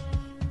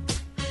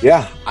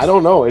yeah, I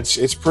don't know.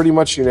 It's pretty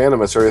much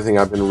unanimous. Everything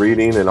I've been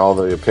reading and all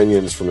the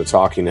opinions from the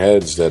talking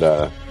heads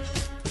that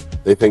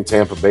they think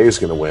Tampa Bay is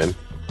going to win.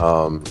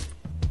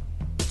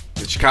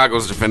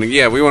 Chicago's defending.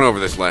 Yeah, we went over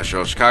this last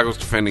show. Chicago's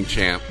defending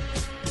champ.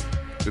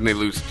 Didn't they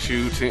lose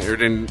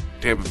didn't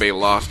Tampa Bay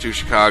lost to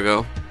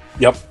Chicago?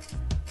 Yep.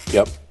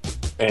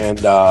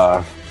 And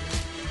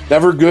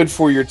never good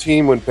for your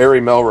team when Barry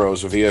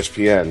Melrose of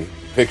ESPN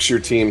picks your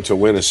team to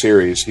win a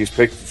series. He's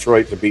picked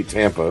Detroit to beat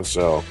Tampa,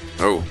 so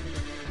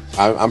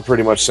I'm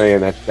pretty much saying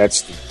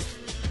that's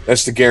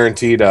the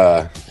guaranteed.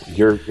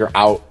 You're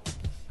out.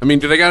 I mean,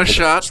 do they got a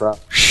shot?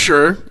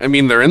 Sure. I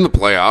mean, they're in the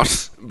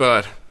playoffs,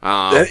 but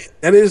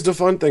that is the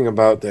fun thing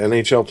about the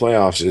NHL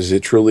playoffs is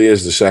it truly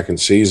is the second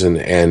season,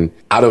 and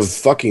out of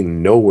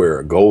fucking nowhere,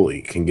 a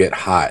goalie can get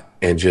hot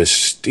and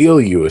just steal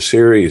you a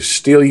series,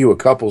 steal you a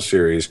couple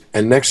series,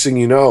 and next thing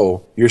you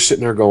know, you're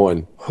sitting there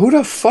going, who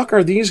the fuck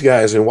are these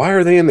guys, and why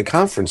are they in the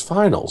conference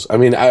finals? I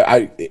mean,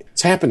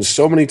 it's happened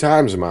so many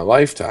times in my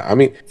lifetime. I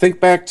mean, think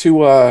back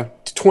to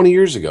 20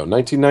 years ago,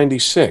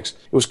 1996. It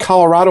was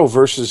Colorado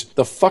versus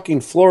the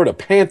fucking Florida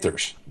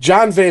Panthers.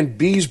 John Van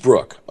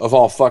Beesbrook, of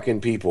all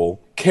fucking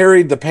people,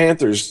 carried the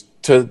Panthers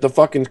to the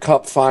fucking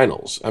Cup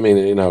Finals. I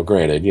mean,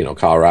 granted,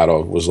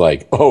 Colorado was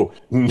like, oh,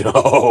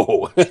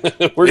 no,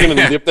 we're going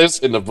to nip this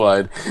in the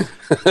bud.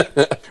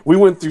 We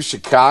went through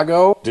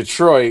Chicago,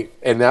 Detroit,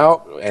 and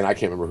I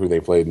can't remember who they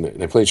played.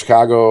 They played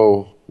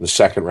Chicago in the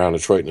second round,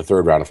 Detroit in the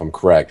third round, if I'm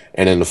correct.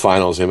 And in the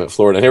finals, him at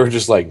Florida. And they were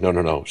just like,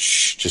 no,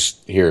 shh,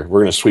 just here. We're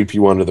going to sweep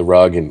you under the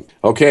rug. And,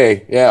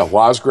 okay, yeah,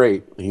 Waz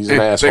great. He's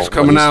an asshole. Thanks for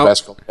coming out.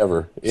 Best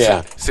ever.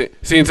 Yeah. See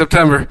you in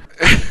September.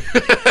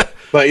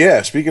 But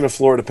yeah, speaking of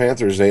Florida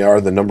Panthers, they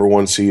are the number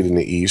 1 seed in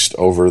the East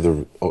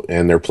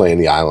and they're playing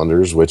the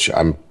Islanders, which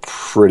I'm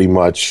pretty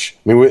much.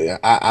 I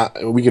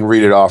mean, we can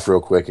read it off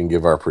real quick and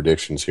give our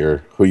predictions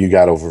here. Who you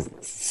got over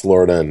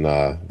Florida and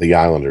the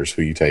Islanders?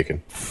 Who you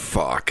taking?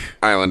 Fuck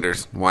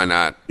Islanders. Why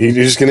not? You're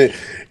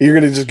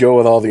gonna just go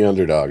with all the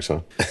underdogs,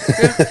 huh?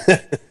 Yeah.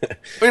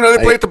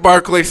 They play at the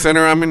Barclays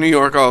Center. I'm in New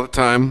York all the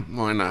time.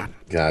 Why not?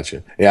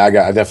 Gotcha. Yeah, I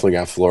definitely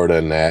got Florida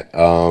in that.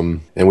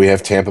 And we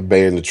have Tampa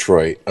Bay and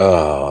Detroit.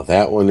 Oh,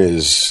 that one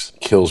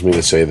kills me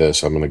to say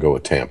this. I'm going to go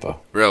with Tampa.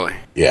 Really?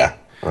 Yeah.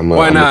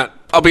 Why not?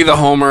 I'll be the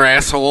homer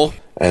asshole.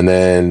 And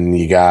then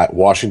you got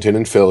Washington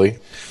and Philly.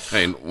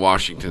 Hey,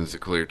 Washington's a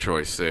clear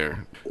choice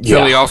there. Yeah.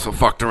 Philly also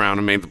fucked around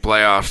and made the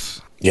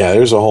playoffs. Yeah,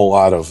 there's a whole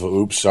lot of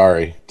oops,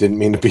 sorry. Didn't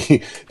mean to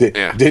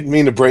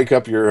break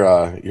up your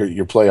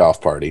playoff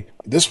party.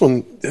 This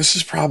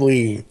is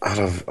probably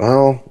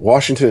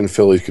Washington and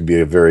Philly could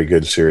be a very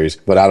good series,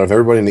 but out of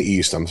everybody in the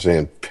East, I'm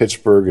saying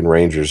Pittsburgh and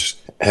Rangers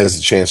has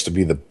the chance to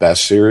be the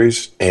best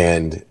series,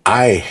 and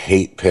I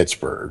hate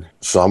Pittsburgh.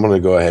 So I'm going to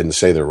go ahead and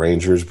say the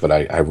Rangers, but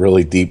I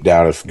really deep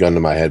down, if gun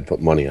to my head,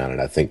 put money on it.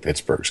 I think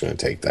Pittsburgh's going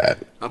to take that.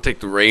 I'll take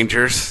the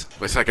Rangers,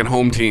 my second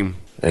home team.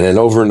 And then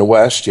over in the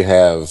West, you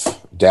have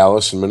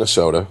Dallas and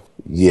Minnesota.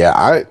 Yeah,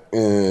 I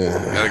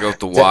gotta go with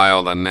the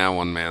Wild on that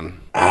one,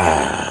 man.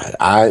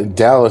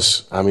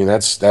 Dallas. I mean,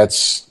 that's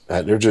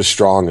they're just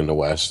strong in the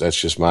West. That's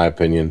just my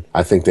opinion.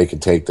 I think they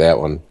could take that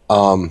one.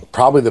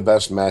 Probably the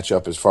best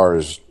matchup as far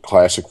as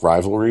classic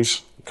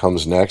rivalries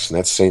comes next, and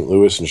that's St.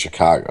 Louis and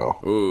Chicago.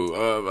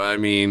 Ooh, I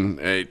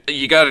mean,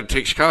 you got to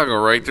take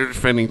Chicago, right? They're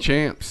defending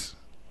champs.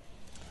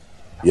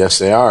 Yes,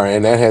 they are,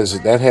 and that has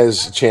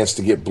a chance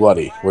to get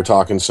bloody. We're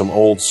talking some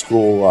old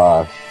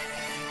school,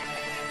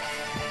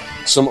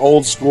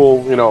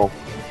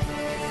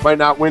 might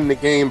not win the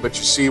game, but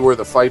you see where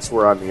the fights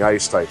were on the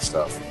ice type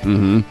stuff.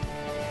 Mm-hmm.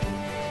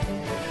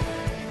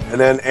 And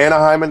then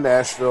Anaheim and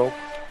Nashville.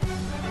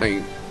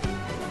 I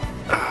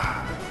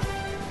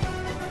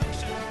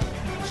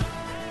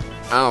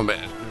don't know,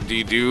 do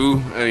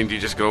you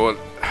just go with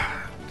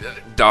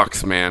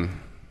Ducks, man?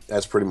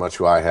 That's pretty much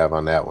who I have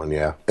on that one,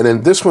 yeah. And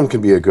then this one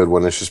could be a good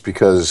one. It's just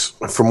because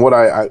from what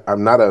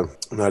I'm not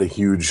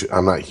huge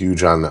on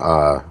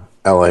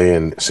LA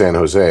and San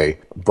Jose,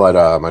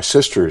 but my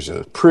sister's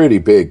a pretty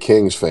big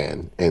Kings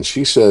fan, and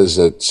she says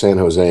that San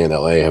Jose and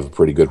LA have a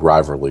pretty good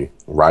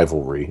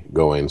rivalry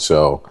going.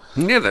 So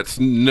yeah, that's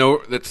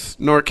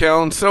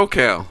NorCal and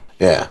SoCal.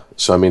 Yeah,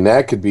 so I mean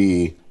that could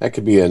be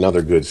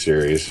another good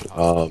series.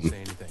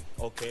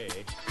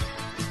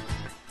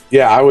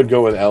 Yeah, I would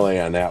go with LA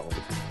on that one.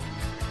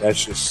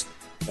 That's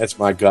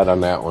my gut on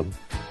that one.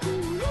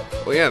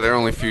 Well, yeah, they're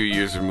only a few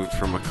years removed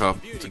from a cup.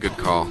 It's a good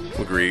call.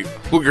 We'll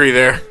agree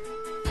there.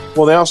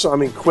 Well, they also, I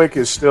mean, Quick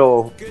is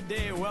still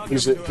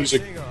he's a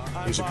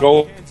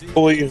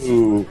goalie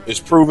who is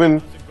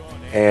proven,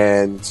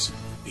 and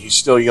he's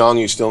still young.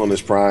 He's still in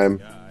his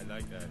prime.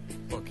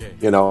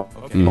 You know,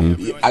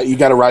 you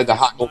got to ride the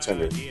hot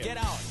goaltender.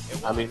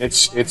 I mean,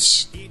 that's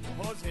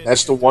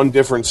the one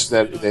difference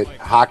that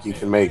hockey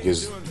can make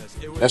is.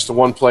 That's the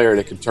one player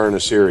that can turn a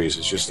series.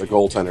 It's just the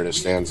goaltender that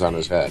stands on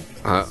his head.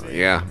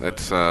 Yeah,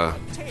 that's one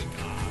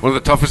of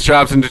the toughest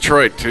jobs in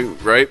Detroit, too,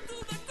 right?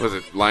 Was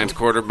it Lions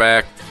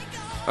quarterback,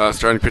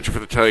 starting pitcher for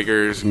the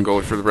Tigers, and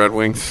goalie for the Red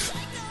Wings?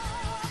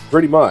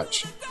 Pretty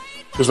much.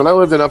 Because when I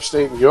lived in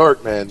upstate New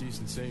York, man,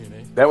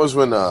 that was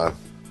when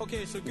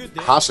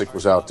Hasek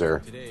was out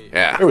there.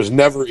 Yeah. There was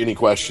never any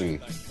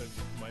question,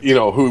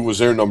 who was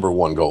their number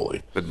one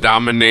goalie. The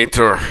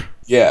Dominator.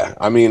 Yeah,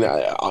 I mean,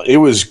 it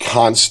was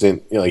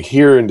constant. Like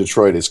here in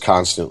Detroit, it's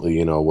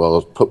constantly,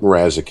 well, put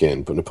Mrazek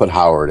in, put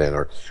Howard in,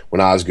 or when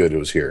Osgood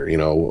was here,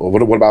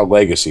 what about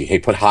Legacy? Hey,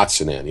 put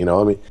Hodson in,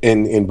 I mean,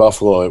 in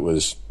Buffalo, it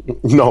was,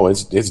 no,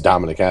 it's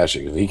Dominic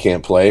Hasek. If he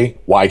can't play,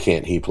 why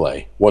can't he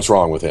play? What's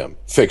wrong with him?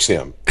 Fix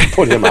him.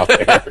 Put him out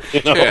there,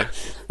 Yeah.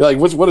 Like,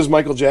 what does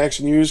Michael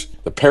Jackson use?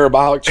 The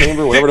parabolic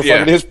chamber, whatever the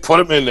fuck it is, put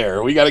him in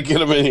there. We got to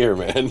get him in here,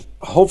 man.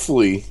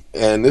 Hopefully,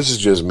 and this is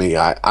just me,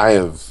 I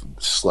have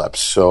slept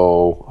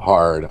so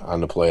hard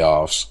on the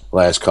playoffs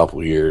last couple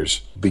of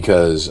years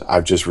because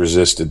I've just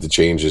resisted the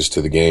changes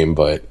to the game,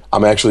 but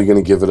I'm actually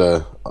going to give it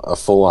a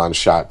full-on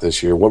shot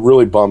this year. What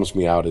really bums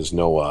me out is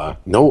no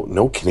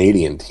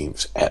Canadian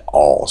teams at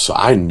all. So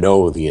I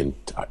know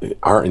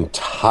our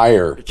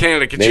entire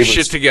Canada, get your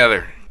shit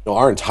together. No,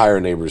 our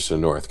entire neighbors to the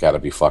north got to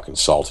be fucking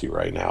salty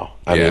right now.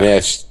 I mean,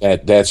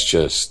 that's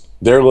just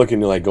they're looking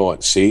to like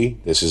going, see,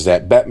 this is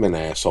that Bettman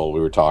asshole we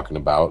were talking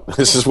about.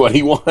 This is what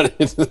he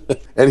wanted.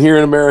 And here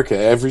in America,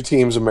 every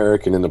team's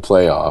American in the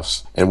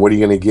playoffs. And what are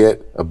you going to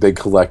get? A big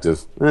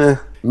collective.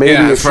 Maybe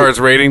as far as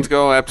ratings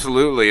go,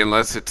 absolutely.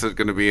 Unless it's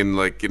going to be in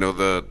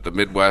the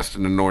Midwest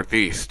and the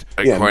Northeast.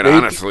 Quite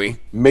honestly,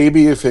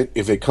 maybe if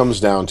it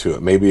comes down to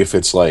it, maybe if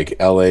it's like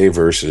L.A.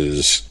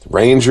 versus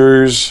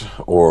Rangers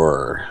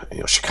or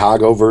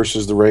Chicago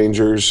versus the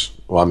Rangers.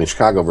 Well, I mean,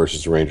 Chicago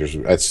versus the Rangers,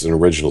 that's an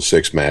original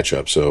six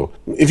matchup. So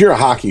if you're a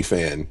hockey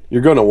fan,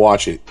 you're going to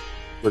watch it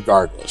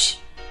regardless.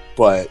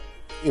 But,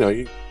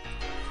 you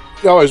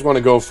always want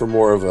to go for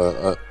more of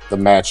the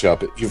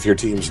matchup if your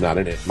team's not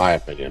in it, in my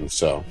opinion.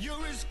 So,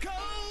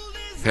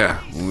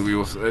 yeah,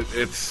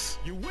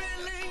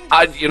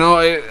 I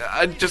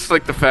just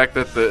like the fact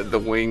that the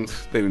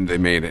Wings, they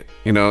made it.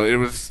 It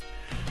was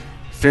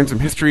staring some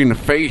history in the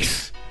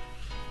face.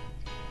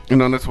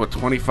 That's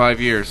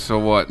 25 years. So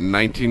what,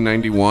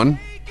 1991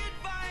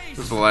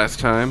 was the last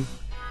time?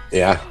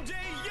 Yeah.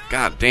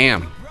 God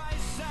damn.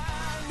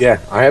 Yeah,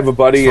 I have a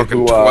buddy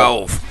who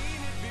 12.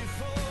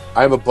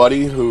 I have a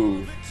buddy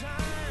who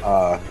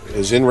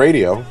is in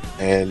radio,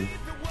 and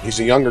he's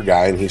a younger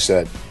guy, and he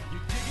said,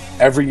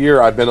 every year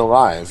I've been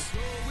alive,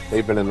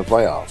 they've been in the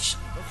playoffs.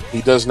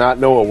 He does not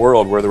know a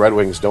world where the Red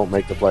Wings don't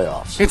make the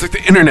playoffs. It's like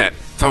the internet.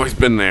 It's always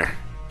been there.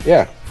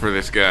 Yeah. For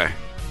this guy.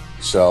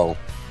 So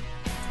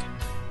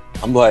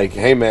I'm like,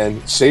 hey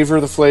man,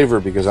 savor the flavor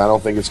because I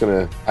don't think it's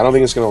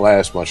gonna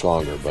last much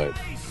longer,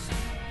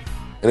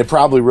 and it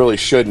probably really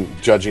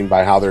shouldn't, judging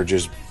by how they're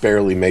just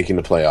barely making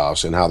the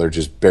playoffs and how they're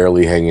just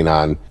barely hanging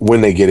on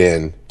when they get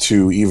in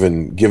to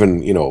even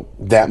giving,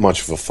 that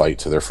much of a fight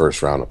to their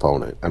first round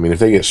opponent. I mean, if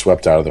they get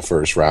swept out of the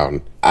first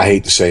round, I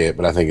hate to say it,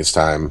 but I think it's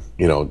time.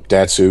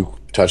 Datsuk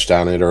touched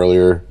on it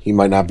earlier. He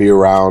might not be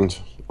around.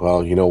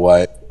 Well, you know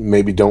what?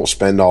 Maybe don't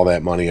spend all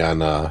that money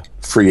on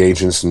free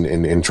agents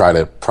and try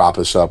to prop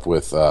us up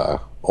with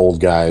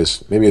old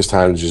guys. Maybe it's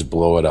time to just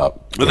blow it up.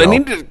 But they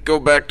need to go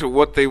back to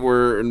what they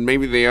were, and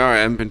maybe they are. I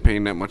haven't been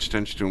paying that much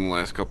attention to them the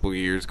last couple of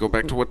years. Go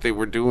back to what they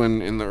were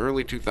doing in the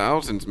early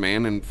 2000s,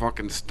 man, and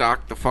fucking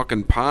stock the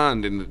fucking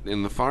pond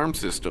in the farm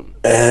system.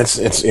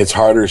 It's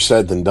harder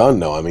said than done,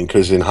 though. I mean,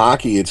 because in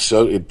hockey,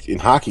 in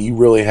hockey you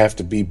really have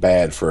to be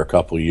bad for a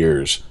couple of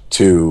years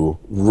to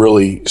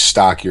really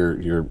stock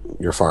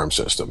your farm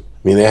system.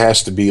 I mean, it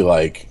has to be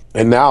like,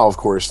 and now of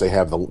course they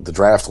have the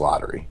draft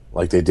lottery,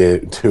 like they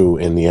did too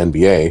in the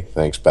NBA,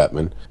 thanks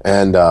Bettman.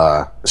 And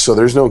so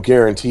there's no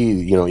guarantee,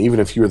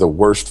 even if you're the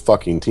worst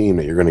fucking team,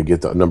 that you're going to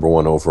get the number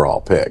one overall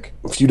pick.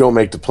 If you don't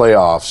make the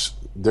playoffs,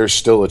 there's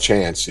still a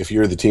chance. If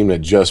you're the team that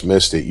just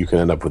missed it, you can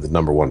end up with the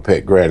number one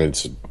pick. Granted,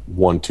 it's a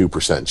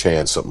 1-2%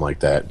 chance, something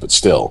like that, but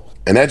still.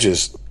 And that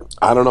just,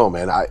 I don't know,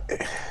 man.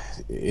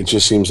 It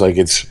just seems like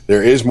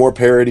there is more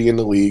parity in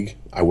the league.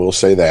 I will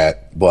say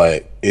that,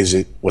 but is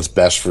it what's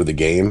best for the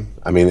game?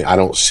 I mean, I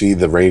don't see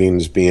the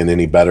ratings being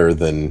any better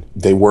than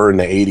they were in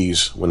the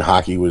 80s when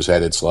hockey was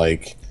at its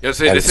like. Yeah,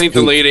 say this ain't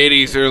the late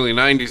 80s, early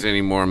 90s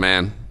anymore,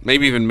 man.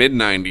 Maybe even mid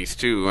 90s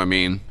too. I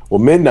mean, well,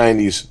 mid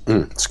 90s,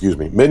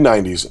 mid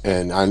 90s,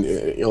 and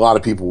a lot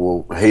of people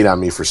will hate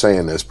on me for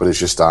saying this, but it's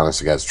just honest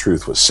to God's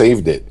truth. What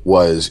saved it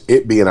was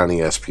it being on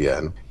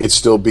ESPN. It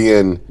still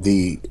being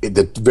the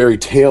very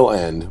tail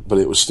end, but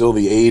it was still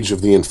the age of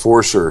the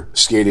enforcer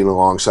skating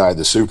alongside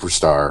the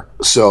superstar.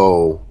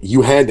 So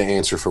you had to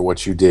answer for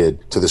what you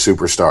did to the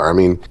superstar. I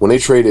mean, when they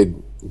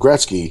traded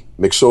Gretzky,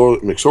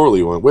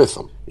 McSorley went with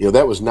them.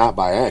 That was not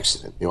by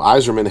accident.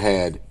 Yzerman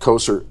had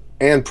Kosar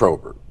and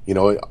Probert.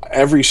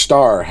 Every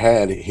star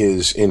had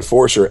his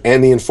enforcer,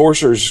 and the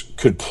enforcers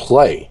could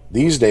play.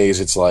 These days,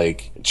 it's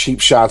like cheap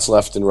shots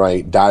left and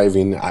right,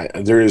 diving.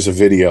 There is a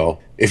video.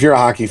 If you're a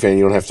hockey fan,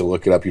 you don't have to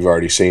look it up. You've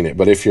already seen it.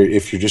 But if you're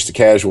just a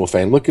casual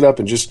fan, look it up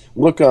and just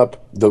look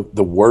up the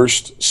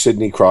worst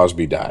Sidney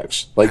Crosby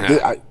dives. Like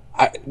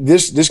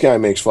this guy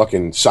makes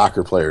fucking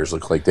soccer players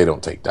look like they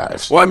don't take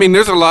dives. Well, I mean,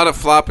 there's a lot of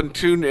flopping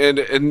too,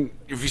 and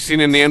have you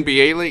seen in the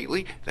NBA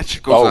lately? That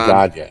shit goes on. Oh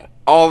God, yeah.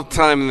 All the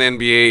time in the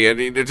NBA,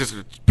 and it just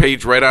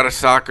page right out of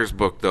soccer's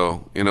book,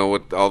 though.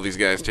 With all these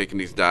guys taking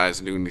these dives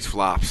and doing these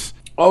flops.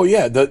 Oh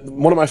yeah,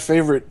 one of my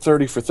favorite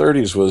 30 for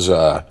 30s was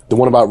the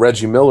one about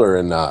Reggie Miller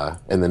and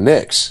the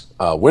Knicks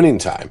winning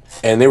time,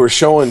 and they were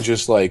showing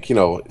just like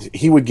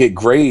he would get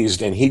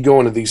grazed and he'd go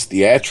into these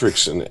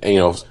theatrics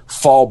and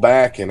fall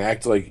back and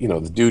act like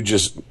the dude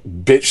just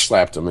bitch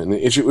slapped him, and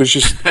it was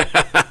just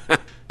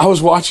I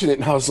was watching it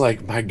and I was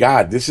like, my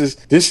God, this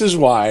is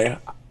why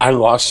I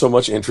lost so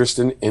much interest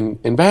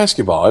in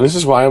basketball. And this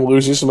is why I'm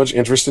losing so much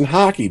interest in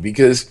hockey,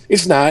 because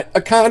it's not a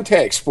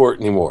contact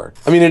sport anymore.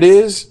 I mean, it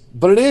is,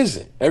 but it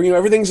isn't.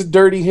 Everything's a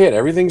dirty hit.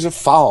 Everything's a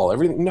foul.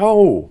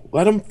 No,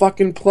 let them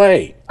fucking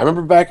play. I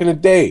remember back in the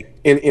day,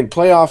 in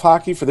playoff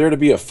hockey, for there to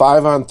be a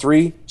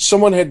 5-on-3,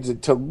 someone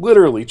had to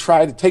literally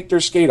try to take their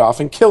skate off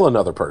and kill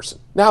another person.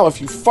 Now, if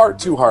you fart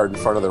too hard in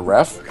front of the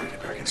ref,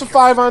 it's a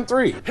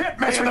 5-on-3.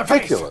 That's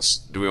ridiculous.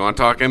 Do we want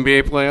to talk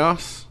NBA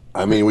playoffs?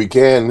 I mean, we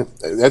can.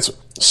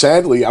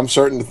 Sadly, I'm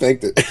starting to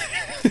think that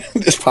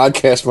this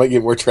podcast might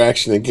get more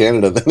traction in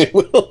Canada than it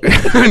will.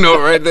 I know,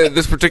 right?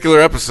 This particular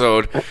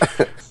episode.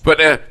 But,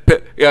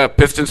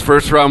 Pistons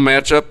first round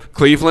matchup,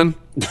 Cleveland.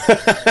 There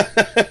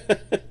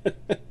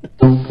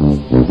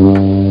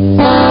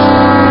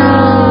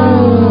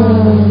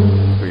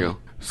we go.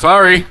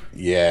 Sorry.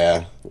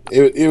 Yeah.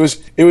 It was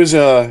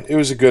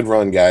a good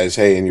run, guys.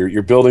 Hey, and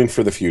you're building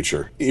for the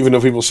future. Even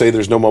though people say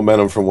there's no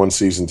momentum from one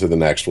season to the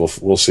next,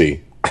 we'll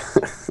see.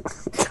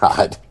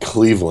 God,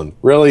 Cleveland,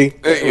 really?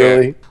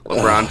 Really?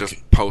 LeBron just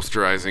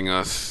posterizing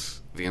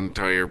us the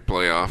entire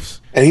playoffs,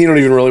 and he don't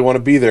even really want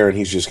to be there, and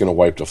he's just going to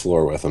wipe the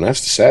floor with them.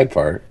 That's the sad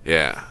part.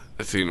 Yeah,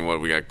 that's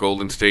what we got.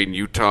 Golden State and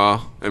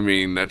Utah. I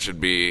mean, that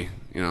should be.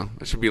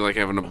 That should be like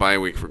having a bye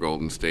week for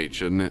Golden State,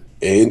 shouldn't it?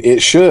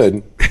 It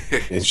should.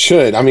 It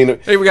should. I mean,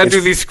 hey, we got to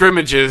do these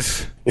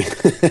scrimmages.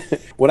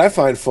 What I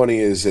find funny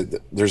is that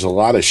there's a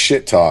lot of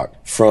shit talk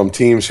from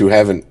teams who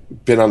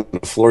haven't been on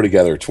the floor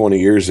together 20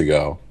 years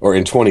ago or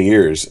in 20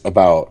 years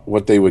about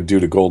what they would do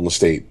to Golden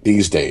State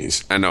these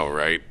days. I know,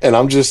 right? And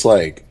I'm just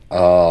like,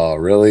 oh,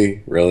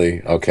 really?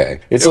 Really? Okay.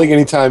 It's like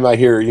anytime I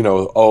hear,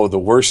 the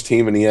worst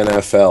team in the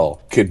NFL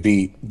could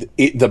be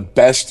the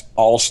best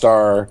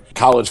all-star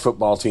college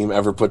football team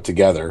ever put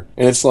together.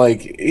 And it's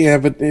like, yeah,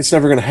 but it's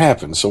never going to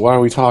happen. So why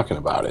are we talking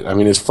about it? I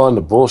mean, it's fun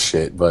to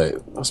bullshit,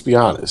 but let's be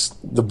honest.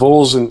 The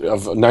Bulls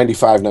of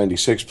 95,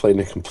 96 played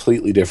in a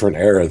completely different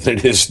era than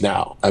it is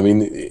now. I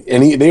mean,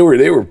 and they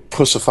were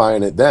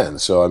pussifying it then.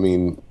 So, I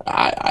mean,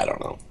 I don't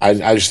know.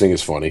 I just think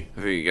it's funny.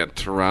 I think you got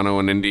Toronto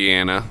and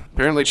Indiana.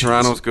 Apparently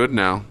Toronto's good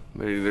now.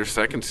 They're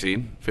second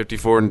seed,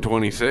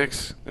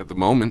 54-26 at the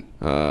moment.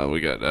 We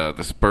got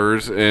the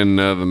Spurs and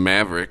the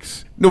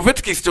Mavericks.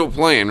 Nowitzki's still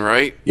playing,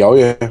 right? Oh,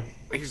 yeah.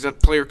 He's a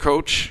player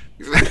coach.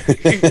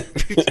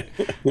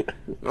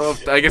 Well,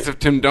 I guess if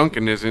Tim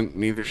Duncan isn't,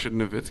 neither should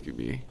Nowitzki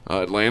be.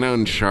 Atlanta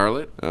and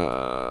Charlotte.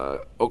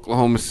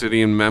 Oklahoma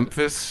City and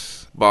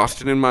Memphis.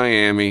 Boston and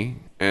Miami.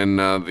 And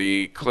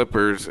the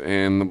Clippers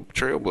and the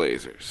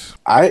Trailblazers.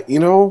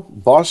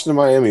 Boston and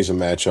Miami is a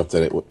matchup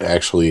that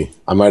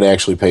I might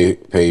actually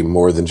pay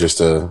more than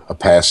just a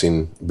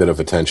passing bit of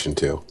attention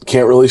to.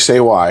 Can't really say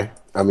why.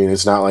 I mean,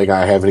 it's not like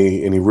I have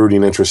any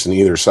rooting interest in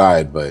either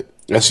side, but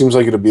that seems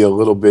like it'll be a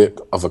little bit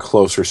of a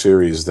closer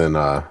series than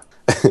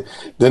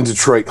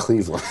Detroit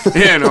Cleveland.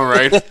 Yeah, I know,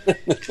 right?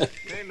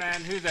 Hey man,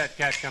 who's that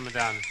cat coming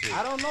down the street?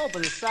 I don't know,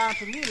 but it sounds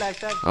to me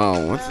like that.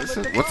 Oh, what's this?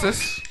 What's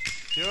this?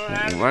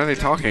 Why are they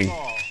talking?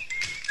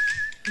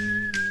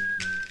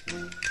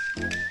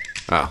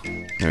 Oh,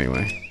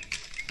 anyway.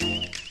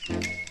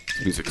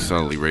 This music's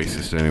subtly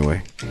racist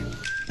anyway.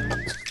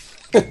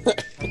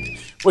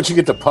 What, you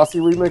get the Puffy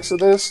remix of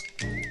this?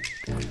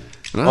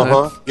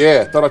 No,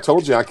 Yeah, thought I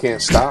told you I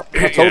can't stop.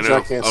 I told you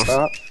I can't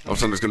stop. All of a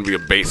sudden there's going to be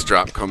a bass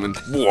drop coming.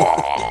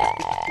 Whoa.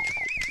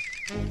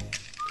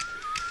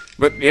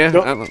 But yeah, I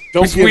don't know.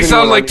 Don't we give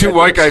sound anyone like two any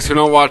white ideas. guys who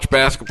don't watch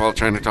basketball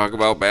trying to talk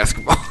about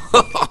basketball.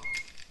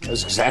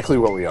 That's exactly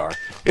what we are.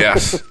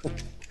 Yes.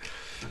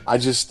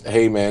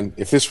 Hey man,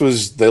 if this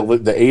was the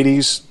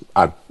 80s,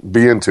 I'd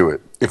be into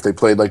it. If they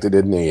played like they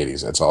did in the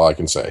 80s, that's all I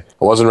can say.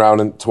 I wasn't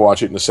around to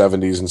watch it in the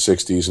 70s and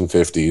 60s and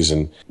 50s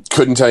and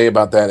couldn't tell you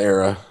about that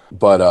era.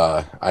 But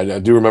I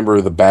do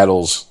remember the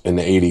battles in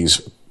the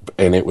 80s,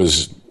 and it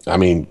was, I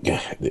mean,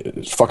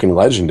 it's fucking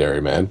legendary,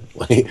 man.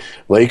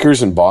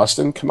 Lakers and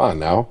Boston, come on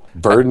now.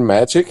 Bird and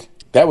Magic,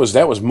 that was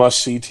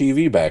must-see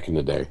TV back in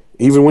the day.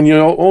 Even when you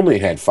only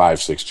had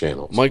 5-6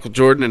 channels. Michael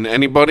Jordan and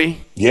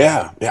anybody?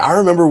 Yeah, I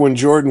remember when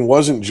Jordan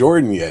wasn't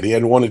Jordan yet. He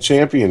hadn't won a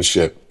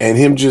championship, and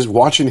him just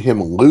watching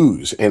him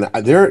lose. And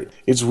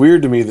it's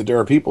weird to me that there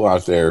are people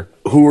out there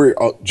who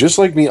are just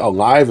like me,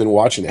 alive and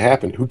watching it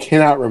happen, who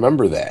cannot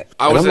remember that.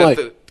 I was at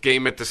the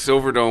game at the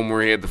Silverdome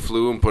where he had the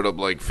flu and put up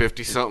like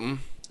 50-something.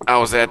 I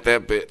was at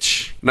that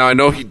bitch. Now I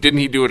know he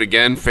do it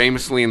again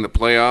famously in the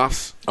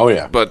playoffs. Oh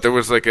yeah. But there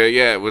was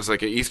it was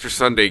like a Easter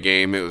Sunday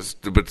game. It was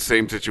but the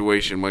same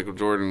situation. Michael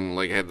Jordan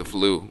had the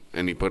flu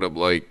and he put up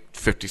like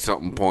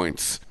 50-something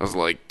points. I was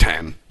like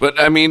 10. But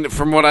I mean,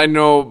 from what I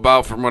know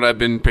from what I've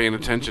been paying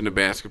attention to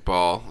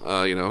basketball,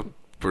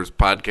 for his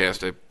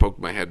podcast, I poked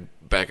my head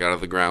back out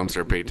of the ground,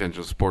 start paying attention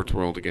to the sports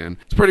world again.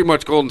 It's pretty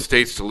much Golden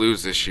State's to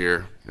lose this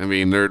year. I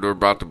mean, they're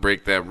about to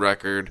break that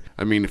record.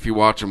 I mean, if you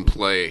watch them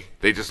play,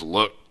 they just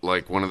look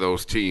like one of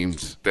those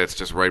teams that's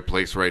just right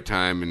place, right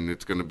time, and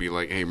it's going to be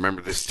like, hey,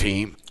 remember this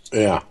team?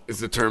 Yeah. Is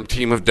the term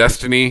team of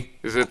destiny?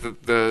 Is it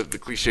the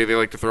cliche they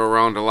like to throw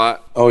around a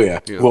lot? Oh yeah.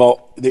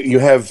 Well, you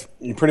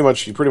pretty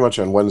much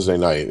on Wednesday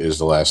night is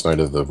the last night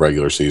of the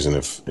regular season,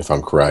 if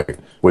I'm correct,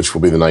 which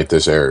will be the night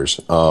this airs.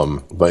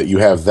 But you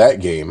have that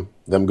game,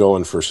 them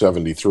going for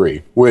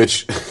 73,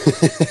 which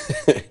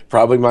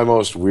probably my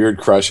most weird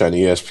crush on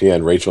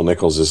ESPN, Rachel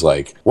Nichols, is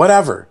like,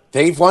 whatever.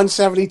 They've won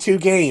 72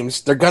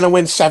 games. They're going to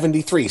win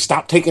 73.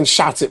 Stop taking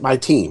shots at my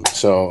team.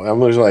 So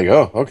I'm just like,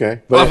 oh,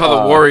 okay. But, I love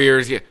how the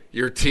Warriors,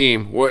 your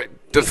team,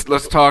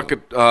 let's talk.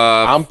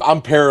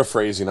 I'm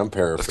paraphrasing.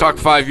 Let's talk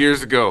 5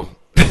 years ago.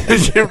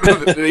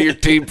 Your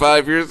team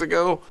 5 years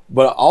ago.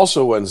 But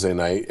also Wednesday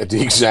night, at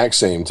the exact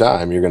same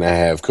time, you're going to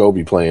have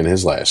Kobe playing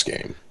his last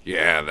game.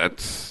 Yeah,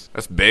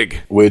 that's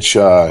big. Which,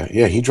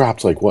 he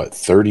dropped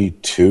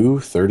 32,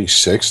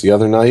 36 the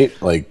other night.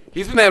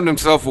 He's been having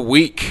himself a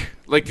week.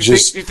 Do you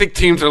think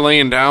teams are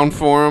laying down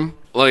for him?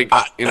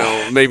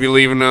 Maybe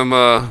leaving him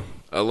a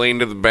lane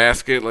to the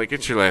basket.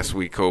 It's your last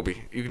week, Kobe.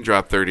 You can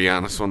drop 30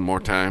 on us one more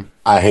time.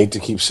 I hate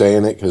to keep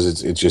saying it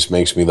because it just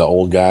makes me the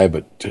old guy,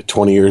 but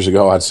 20 years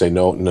ago, I'd say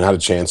no, not a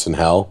chance in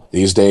hell.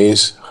 These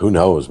days, who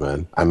knows,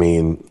 man? I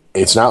mean,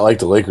 it's not like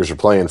the Lakers are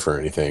playing for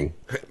anything.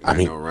 I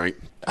know, right?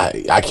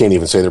 I can't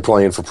even say they're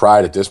playing for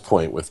pride at this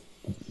point with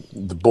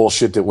the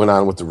bullshit that went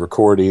on with the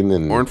recording.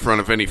 Or in front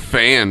of any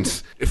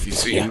fans, if you've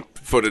seen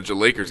footage of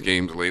Lakers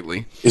games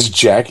lately. Is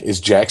Jack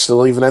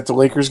still even at the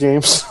Lakers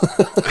games?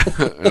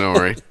 I know,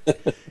 right?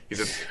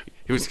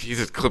 He's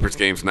at Clippers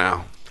games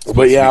now.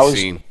 But yeah,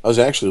 I was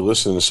actually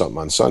listening to something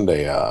on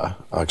Sunday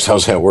because I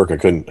was at work. I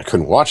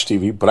couldn't watch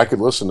TV, but I could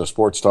listen to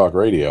sports talk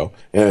radio,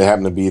 and it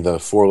happened to be the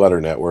 4-letter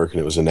network,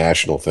 and it was a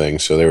national thing.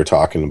 So they were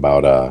talking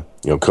about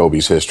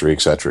Kobe's history,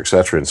 et cetera, et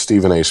cetera. And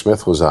Stephen A.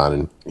 Smith was on,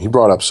 and he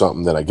brought up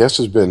something that I guess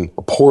has been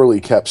a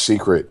poorly kept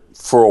secret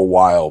for a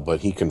while,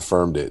 but he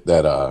confirmed it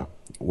that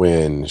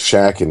when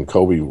Shaq and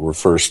Kobe were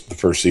the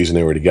first season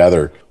they were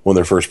together, one of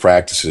their first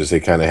practices, they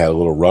kind of had a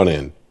little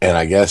run-in. And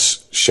I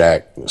guess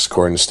Shaq,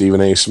 according to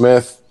Stephen A.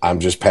 Smith, I'm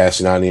just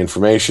passing on the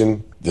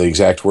information, the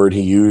exact word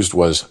he used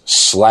was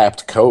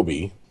slapped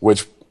Kobe,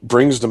 which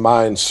brings to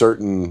mind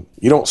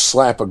you don't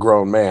slap a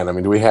grown man. I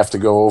mean, do we have to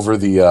go over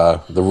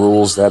the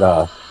rules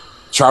that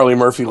Charlie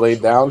Murphy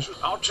laid down?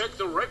 I'll check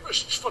the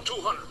rapists for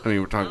 200. I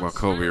mean, we're talking about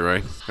Kobe,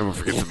 right? Everyone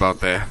forgets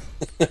about that.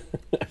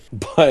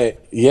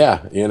 But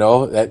yeah,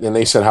 and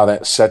they said how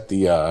that set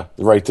the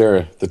right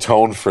there the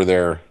tone for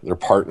their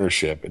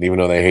partnership, and even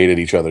though they hated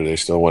each other, they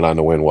still went on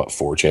to win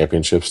 4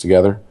 championships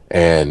together.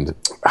 And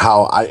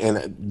I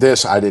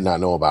did not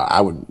know about.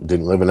 I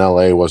didn't live in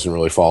LA, wasn't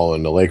really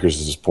following the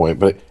Lakers at this point,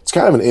 but it's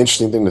kind of an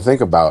interesting thing to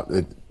think about.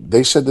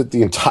 They said that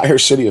the entire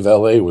city of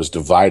LA was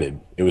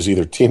divided. It was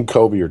either Team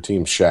Kobe or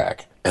Team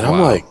Shaq, and I'm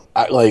like,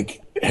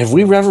 have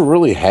we ever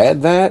really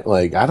had that?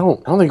 I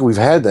don't think we've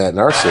had that in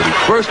our city.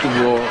 First of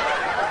all,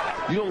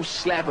 you don't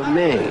slap a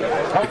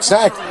man.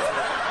 Exactly.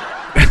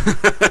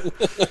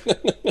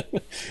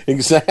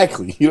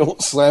 Exactly. You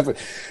don't slap it.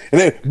 And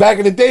then back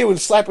in the day when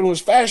slapping was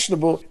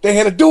fashionable, they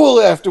had a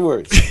duel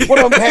afterwards. One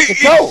of them had to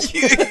go.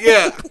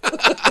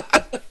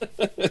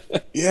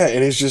 Yeah,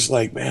 and it's just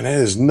like, man, that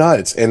is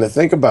nuts. And to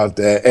think about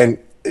that, and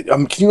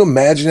can you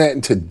imagine that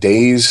in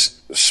today's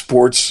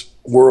sports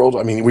world?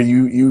 I mean, where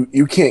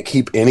you can't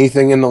keep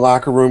anything in the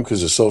locker room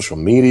because of social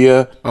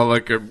media. Oh,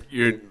 like your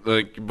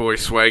boy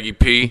Swaggy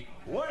P.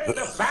 Where's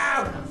the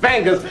 5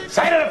 fingers?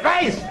 Say to the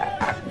face.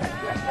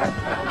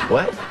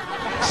 What?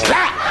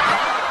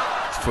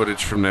 Slap.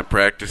 Footage from that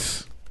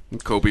practice.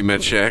 Kobe met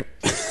Shaq.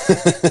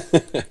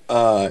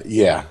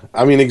 Yeah,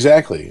 I mean,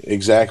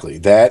 exactly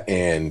that,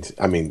 and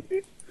I mean,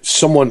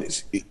 someone,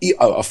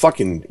 a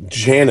fucking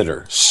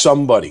janitor,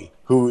 somebody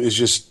who is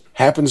just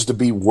happens to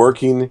be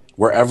working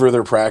wherever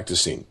they're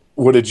practicing,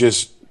 would have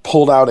just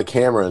pulled out a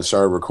camera and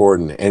started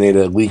recording, and it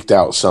had leaked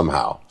out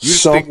somehow,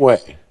 some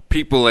way.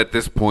 People at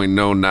this point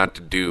know not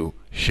to do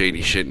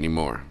shady shit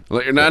anymore.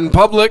 Like, you're not in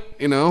public,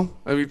 you know.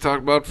 Like we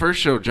talked about first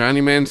show,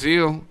 Johnny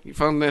Manziel. He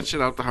found that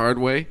shit out the hard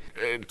way.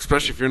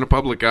 Especially if you're in a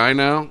public eye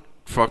now.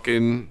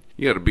 Fucking,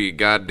 you got to be a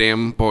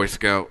goddamn Boy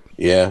Scout.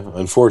 Yeah,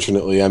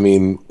 unfortunately, I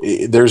mean,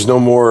 there's no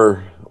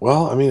more.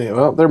 Well, I mean,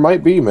 there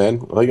might be, man.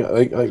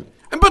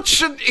 But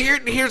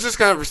here's this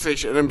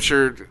conversation, and I'm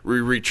sure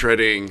we're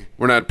retreading.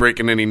 We're not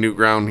breaking any new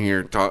ground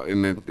here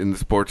in the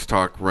sports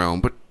talk realm,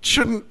 but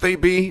shouldn't they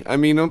be? I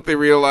mean, don't they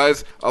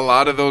realize a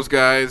lot of those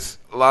guys,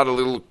 a lot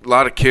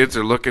of kids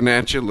are looking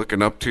at you,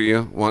 looking up to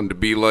you, wanting to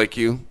be like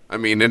you? I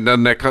mean, and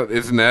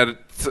isn't that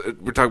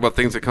we're talking about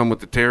things that come with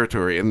the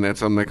territory, isn't that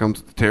something that comes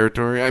with the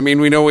territory? I mean,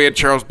 we know we had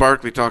Charles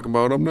Barkley talking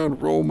about, I'm not a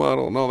role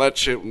model and all that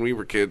shit when we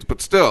were kids,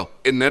 but still,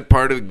 isn't that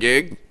part of the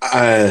gig?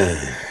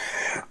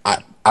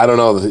 I don't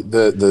know.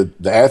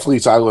 The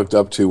athletes I looked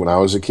up to when I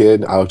was a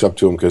kid, I looked up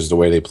to them because of the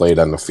way they played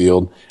on the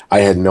field.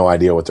 I had no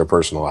idea what their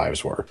personal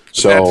lives were.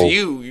 So that's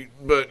you,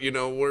 but you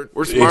know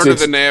we're smarter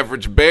than the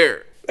average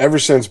bear. Ever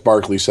since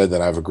Barkley said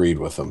that, I've agreed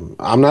with him.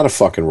 I'm not a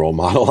fucking role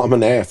model. I'm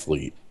an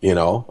athlete. You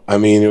know, I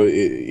mean,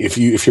 if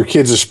your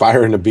kid's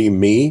aspiring to be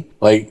me,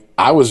 like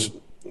I was.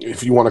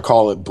 If you want to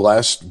call it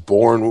blessed,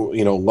 born,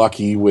 you know,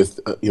 lucky with,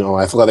 you know,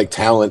 athletic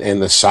talent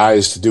and the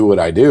size to do what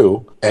I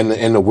do and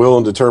the will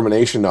and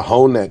determination to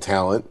hone that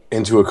talent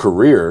into a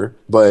career.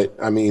 But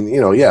I mean,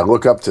 you know, yeah,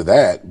 look up to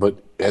that.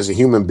 But as a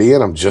human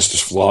being, I'm just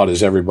as flawed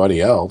as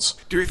everybody else.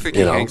 Do you think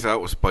he hangs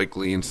out with Spike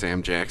Lee and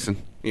Sam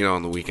Jackson, you know,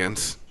 on the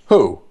weekends?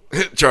 Who?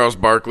 Charles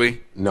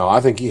Barkley. No, I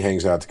think he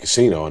hangs out at the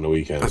casino on the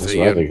weekends. That's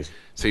what I think.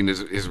 Seen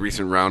his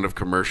recent round of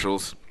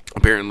commercials.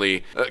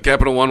 Apparently,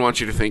 Capital One wants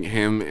you to think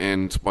him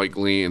and Spike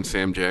Lee and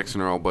Sam Jackson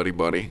are all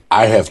buddy-buddy.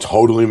 I have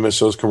totally missed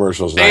those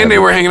commercials. And they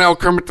were hanging out with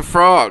Kermit the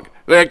Frog.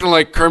 They acting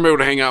like Kermit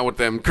would hang out with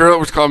them. Kermit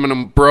was calling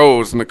them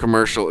bros in the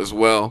commercial as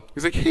well.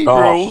 He's like, hey,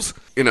 bros.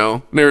 You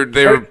know, they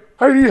were...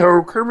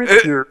 Hey-ho,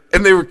 Kermit's here.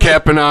 And they were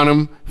capping on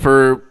him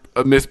for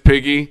Miss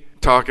Piggy,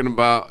 talking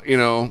about, you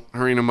know,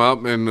 hurrying him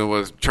up, and it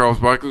was Charles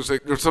Barkley was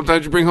like,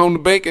 sometimes you bring home the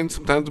bacon,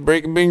 sometimes the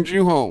bacon brings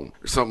you home,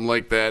 or something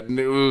like that. And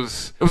it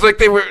was like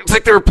they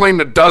were playing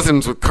the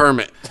dozens with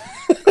Kermit.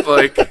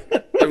 Like,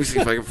 let me see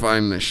if I can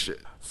find this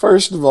shit.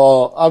 First of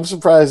all, I'm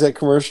surprised that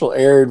commercial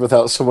aired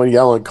without someone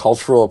yelling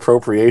cultural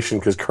appropriation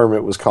because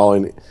Kermit was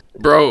calling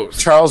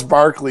bros Charles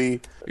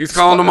Barkley. He's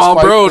calling them all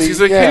bros. He's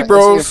like, hey,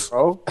 bros.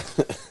 Bro.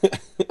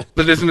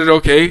 But isn't it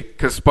okay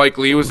because Spike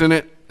Lee was in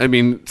it? I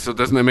mean, so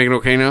doesn't that make it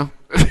okay now?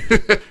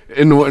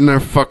 in our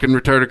fucking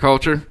retarded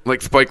culture?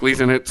 Like Spike Lee's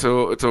in it,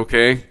 so it's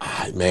okay?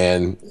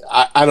 Man,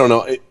 I don't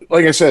know.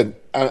 Like I said,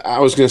 I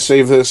was going to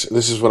save this.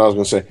 This is what I was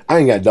going to say. I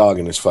ain't got a dog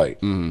in this fight.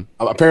 Mm-hmm.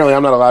 Apparently,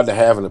 I'm not allowed to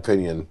have an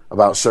opinion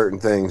about certain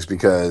things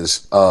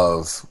because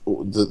of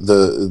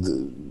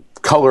the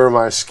color of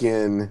my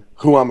skin,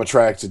 who I'm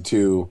attracted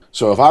to.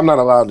 So if I'm not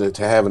allowed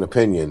to have an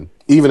opinion,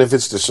 even if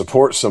it's to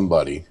support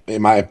somebody,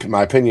 my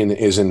opinion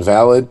is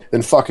invalid,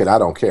 then fuck it, I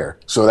don't care.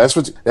 So that's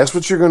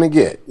what you're going to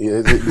get.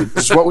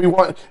 It's what we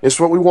want. It's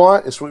what we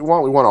want. It's what we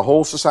want. We want a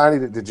whole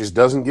society that just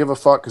doesn't give a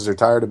fuck because they're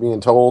tired of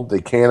being told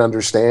they can't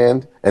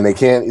understand and they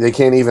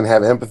can't even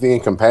have empathy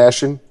and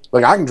compassion.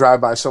 Like I can drive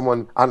by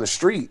someone on the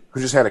street who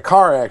just had a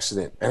car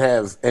accident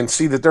and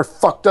see that they're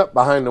fucked up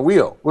behind the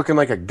wheel, looking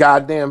like a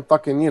goddamn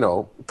fucking, you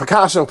know,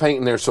 Picasso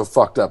painting there so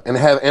fucked up, and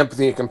have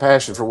empathy and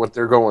compassion for what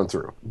they're going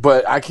through.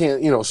 But I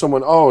can't, you know,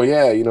 someone, oh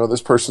yeah, you know,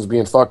 this person's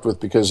being fucked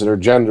with because of their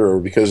gender or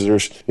because of their,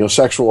 you know,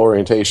 sexual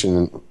orientation.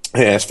 And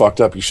hey, that's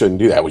fucked up. You shouldn't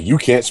do that. Well, you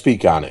can't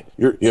speak on it.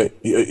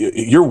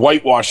 You're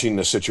whitewashing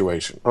the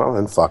situation. Well,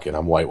 then fuck it.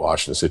 I'm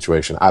whitewashing the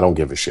situation. I don't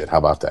give a shit. How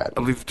about that?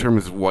 I believe the term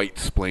is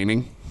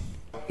white-splaining.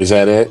 Is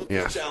that it?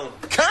 Yeah.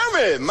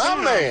 Kermit, my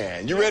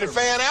man. You ready to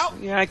fan out?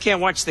 Yeah, I can't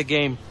watch the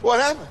game. What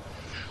happened?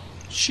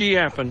 She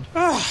happened.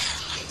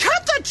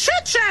 Cut the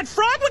chit-chat,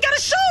 Frog. We got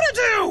a show to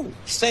do.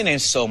 Say it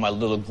ain't so, my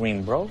little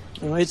green bro.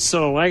 All right,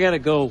 so I gotta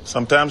go.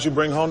 Sometimes you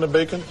bring home the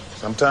bacon.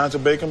 Sometimes the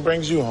bacon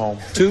brings you home.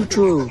 Too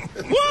true.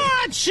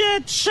 Watch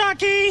it,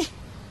 Chucky.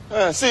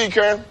 See you,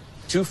 Kerm.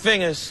 2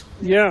 fingers.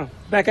 Yeah,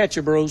 back at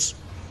you, bros.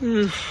 All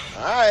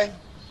right.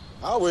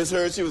 I always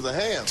heard she was a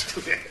ham.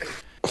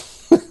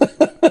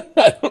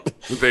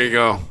 There you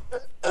go.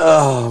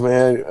 Oh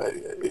man,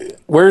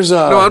 where's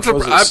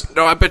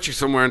I bet you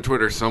somewhere on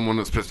Twitter someone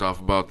was pissed off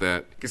about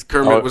that because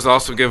Kermit was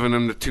also giving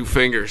him the 2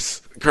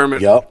 fingers.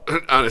 Kermit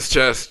on his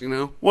chest, you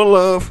know, one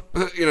love,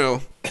 you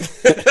know.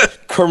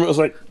 Kermit was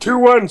like 2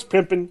 1s,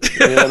 pimping.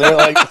 Yeah, they're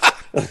like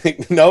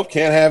Like, nope,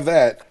 can't have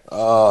that.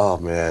 Oh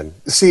man.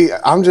 See,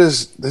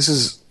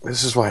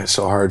 this is why it's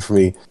so hard for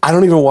me. I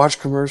don't even watch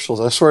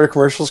commercials. I swear,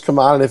 commercials come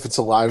on, and if it's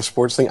a live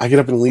sports thing, I get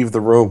up and leave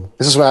the room.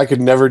 This is why I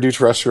could never do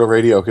terrestrial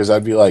radio, because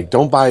I'd be like,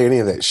 don't buy any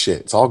of that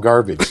shit. It's all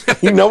garbage.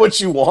 You know what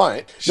you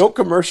want. No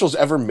commercials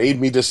ever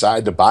made me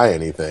decide to buy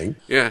anything.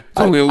 Yeah,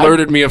 it's only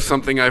alerted me of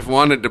something I've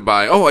wanted to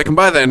buy. Oh, I can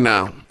buy that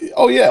now.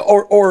 Oh, yeah.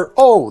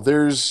 Or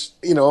there's,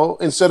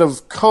 instead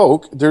of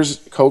Coke, there's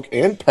Coke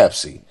and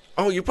Pepsi.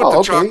 Oh, you put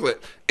the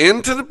chocolate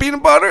into the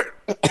peanut butter?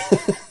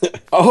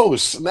 Oh,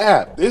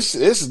 snap.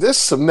 This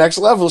some next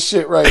level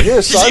shit right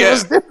here, son. Yeah.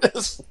 Let's do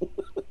this.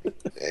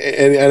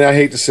 and I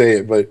hate to say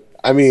it, but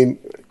I mean,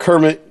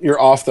 Kermit, you're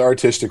off the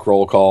artistic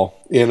roll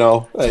call,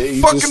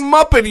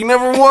 Muppet. He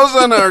never was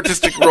on an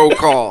artistic roll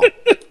call.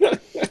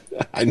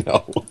 I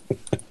know.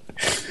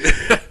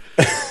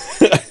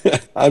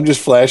 I'm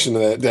just flashing to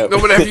that. No,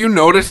 but have you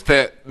noticed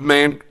that,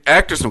 man,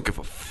 actors don't give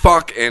a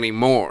fuck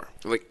anymore.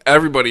 Like,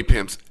 everybody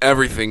pimps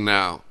everything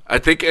now. I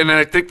think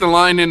the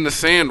line in the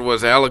sand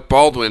was Alec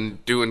Baldwin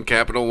doing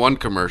Capital One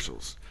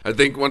commercials. I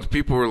think once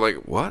people were like,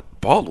 what?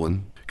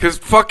 Baldwin? Because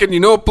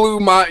fucking,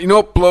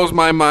 what blows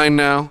my mind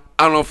now?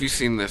 I don't know if you've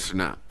seen this or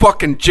not.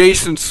 Fucking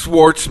Jason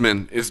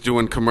Schwartzman is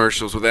doing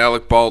commercials with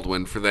Alec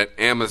Baldwin for that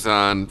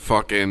Amazon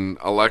fucking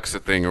Alexa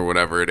thing or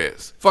whatever it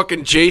is.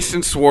 Fucking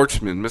Jason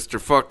Schwartzman, Mr.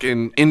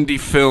 fucking indie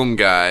film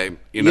guy,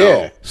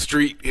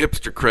 street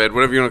hipster cred,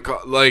 whatever you want to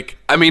call it. Like,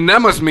 I mean,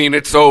 that must mean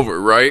it's over,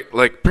 right?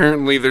 Like,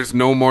 apparently there's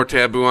no more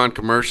taboo on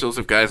commercials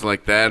if guys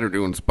like that are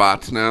doing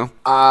spots now.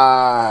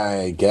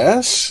 I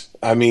guess.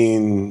 I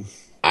mean,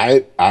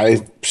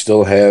 I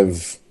still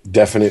have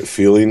definite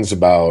feelings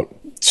about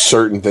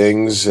certain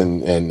things,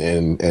 and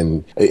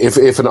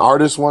if an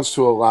artist wants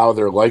to allow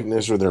their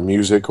likeness or their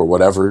music or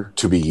whatever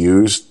to be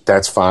used,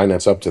 that's fine.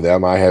 That's up to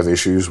them. I have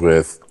issues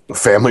with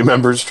family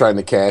members trying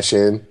to cash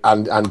in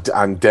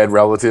on dead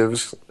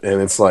relatives, and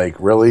it's like,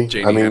 really?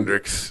 Jimi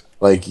Hendrix.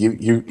 Like,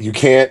 you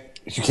can't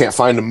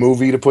find a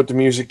movie to put the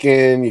music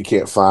in. You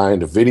can't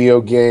find a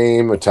video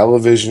game, a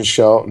television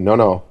show.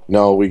 No.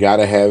 We got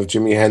to have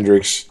Jimi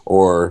Hendrix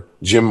or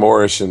Jim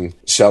Morrison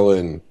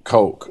selling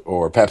Coke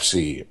or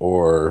Pepsi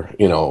or,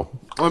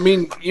 I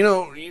mean,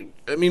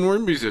 we're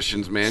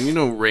musicians, man.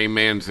 Ray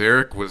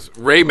Manzarek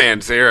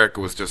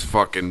was just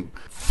fucking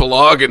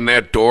flogging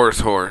that Doors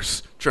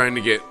horse, trying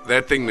to get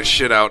that thing to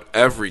shit out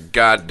every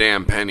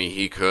goddamn penny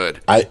he could.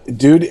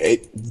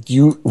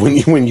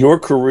 When your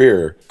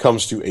career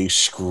comes to a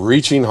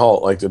screeching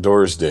halt like the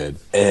Doors did,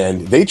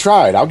 and they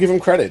tried, I'll give them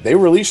credit. They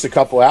released a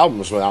couple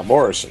albums without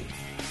Morrison.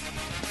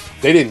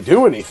 They didn't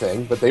do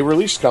anything, but they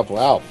released a couple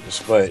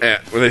albums. But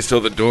were they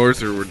still the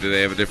Doors, or did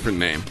they have a different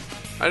name?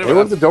 They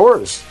were the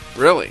Doors.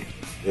 Really?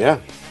 Yeah.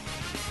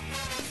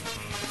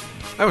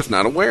 I was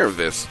not aware of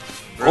this.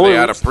 Are they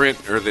out of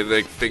print, or do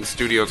they think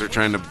studios are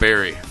trying to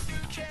bury?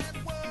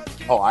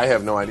 Oh, I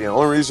have no idea. The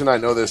only reason I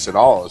know this at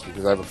all is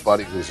because I have a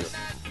buddy who's a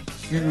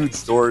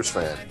huge Doors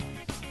fan.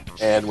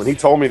 And when he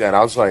told me that,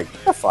 I was like,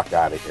 get the fuck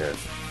out of here.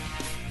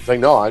 He's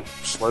like, no, I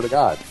swear to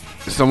God.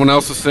 Is someone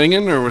else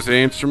singing, or was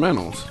they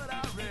instrumentals?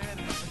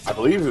 I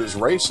believe it was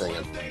Ray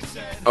singing.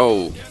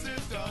 Oh.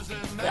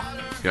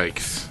 Yeah.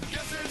 Yikes.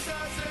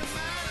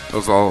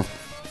 Those all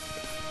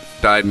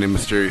died in a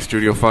mysterious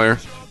studio fire?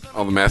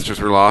 All the masters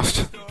were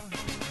lost?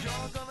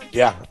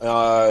 Yeah.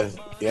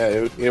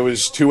 It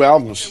was 2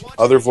 albums.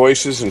 Other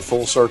Voices and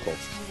Full Circle.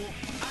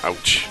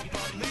 Ouch.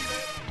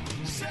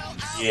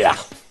 Yeah.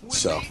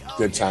 So,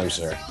 good times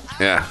there.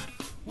 Yeah.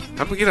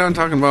 How'd we get on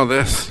talking about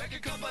this?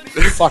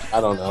 Fuck, I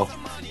don't know.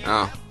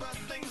 Oh.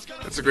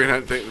 That's a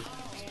great thing.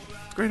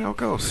 It's great how it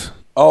goes.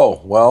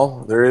 Oh,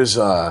 well, there is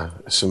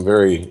some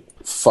very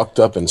fucked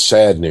up and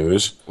sad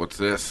news. What's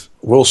this?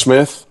 Will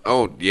Smith.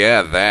 Oh,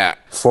 yeah,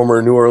 that.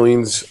 Former New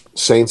Orleans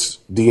Saints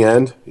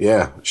D-end.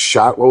 Yeah.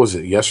 Shot, what was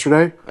it,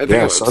 yesterday? I think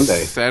it was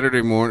Sunday.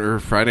 Saturday morning, or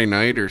Friday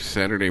night, or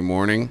Saturday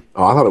morning.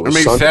 Oh, I thought it was Or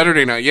maybe Sunday.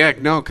 Saturday night. Yeah,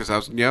 no, because I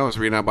was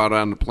reading about it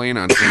on the plane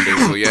on Sunday.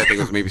 So, yeah, I think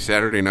it was maybe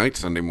Saturday night,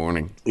 Sunday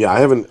morning. Yeah, I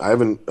haven't.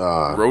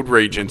 Road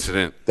rage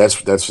incident.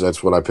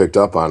 That's what I picked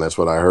up on. That's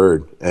what I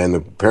heard. And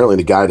apparently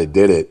the guy that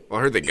did it. Well,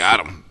 I heard they got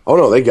him. Oh,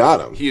 no, they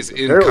got him. He is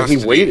in apparently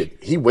custody.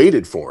 He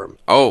waited for him.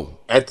 Oh.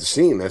 At the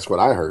scene, that's what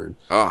I heard.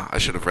 Oh, I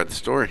should have read the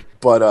story.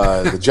 But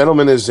the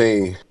gentleman is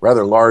a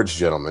rather large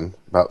gentleman,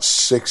 about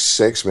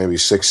 6'6", maybe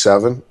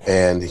 6'7",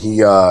 and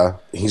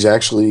he's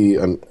actually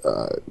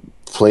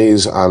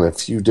plays on a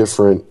few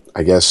different.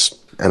 I guess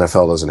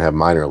NFL doesn't have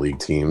minor league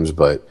teams,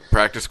 but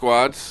Practice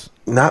squads?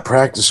 Not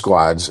practice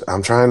squads.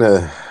 I'm trying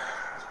to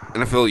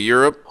NFL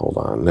Europe? Hold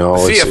on, no,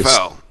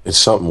 CFL. It's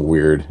something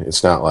weird.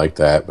 It's not like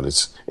that, but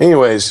it's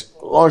anyways.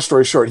 Long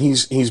story short, he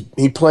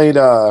played.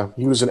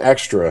 He was an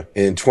extra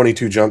in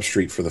 22 Jump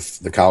Street for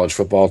the college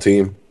football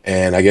team,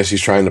 and I guess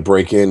he's trying to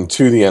break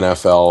into the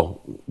NFL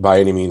by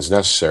any means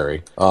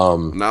necessary.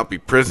 Not be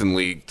prison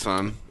league,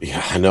 son.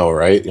 Yeah, I know,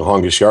 right?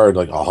 Longest yard,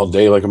 like all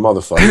day, like a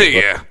motherfucker.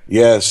 Yeah,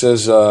 yeah. It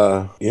says,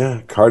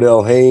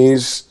 Cardell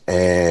Hayes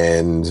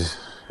and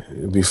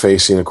be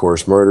facing, of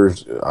course, murder.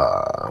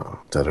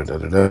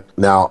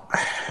 Now,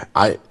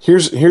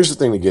 here's the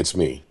thing that gets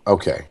me.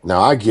 Okay,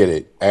 now I get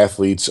it.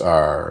 Athletes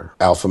are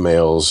alpha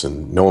males,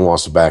 and no one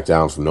wants to back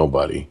down from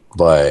nobody.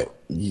 But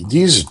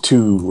these are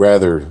two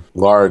rather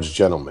large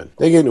gentlemen.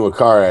 They get into a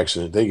car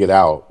accident. They get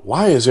out.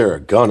 Why is there a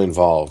gun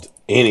involved?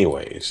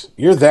 Anyways,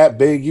 you're that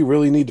big, you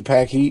really need to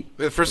pack heat?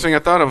 The first thing I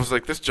thought of was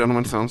like, this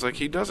gentleman sounds like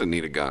he doesn't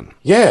need a gun.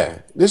 Yeah,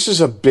 this is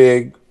a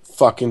big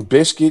fucking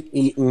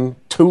biscuit-eating,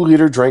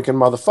 2-liter drinking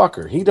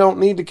motherfucker. He don't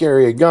need to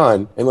carry a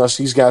gun unless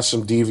he's got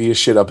some devious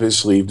shit up his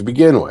sleeve to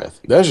begin with.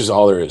 That's just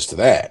all there is to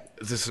that.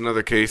 Is this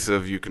another case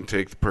of you can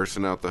take the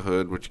person out the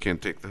hood, but you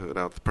can't take the hood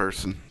out the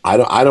person? I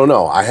don't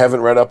know. I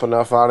haven't read up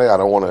enough on it. I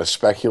don't want to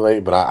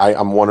speculate, but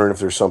I'm wondering if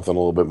there's something a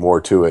little bit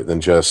more to it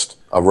than just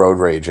a road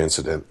rage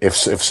incident. If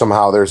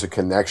somehow there's a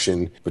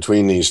connection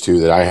between these two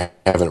that I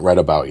haven't read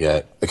about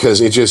yet, because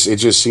it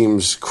just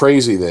seems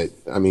crazy that,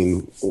 I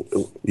mean,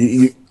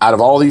 you, out of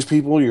all these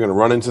people, you're going to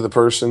run into the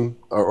person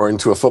or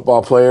into a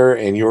football player,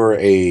 and you're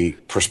a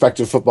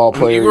prospective football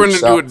player. You're going to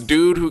do a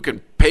dude who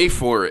can pay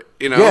for it,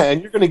 you know? Yeah,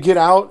 and you're going to get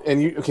out,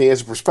 and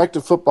as a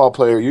prospective football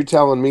player, you're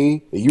telling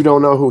me that you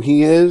don't know who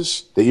he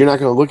is, that you're not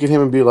going to look at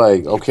him and be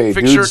like, okay,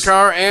 fix your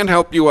car and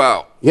help you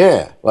out.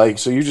 Yeah, like,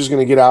 so you're just going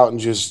to get out and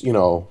just, you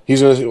know,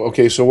 he's going to say,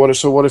 okay, so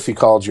what if he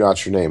called you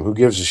out your name? Who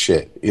gives a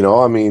shit? You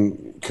know, I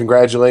mean,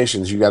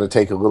 congratulations, you got to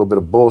take a little bit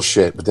of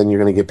bullshit, but then you're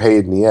going to get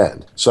paid in the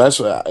end. So that's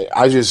what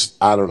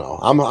I don't know.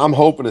 I'm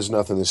hoping it's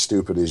nothing as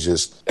stupid as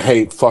just,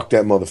 hey, fuck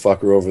that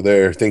motherfucker over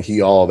there, think he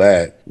all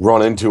that,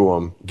 run into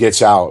him,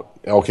 gets out.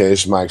 Okay,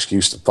 this is my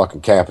excuse to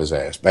fucking cap his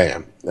ass.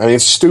 Bam. I mean,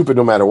 it's stupid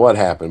no matter what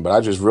happened, but I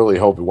just really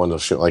hope it wasn't no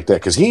shit like that,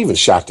 because he even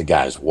shot the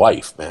guy's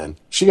wife, man.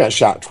 She got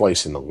shot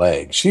twice in the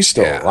leg. She's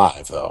still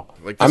alive, though.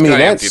 Like, this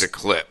guy emptied a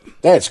clip.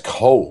 That's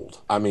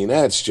cold. I mean,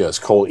 that's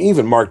just cold.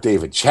 Even Mark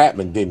David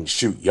Chapman didn't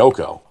shoot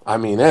Yoko. I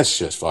mean, that's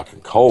just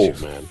fucking cold,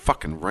 man.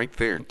 Fucking right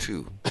there,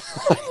 too.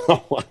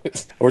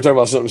 We're talking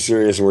about something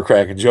serious and we're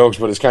cracking jokes,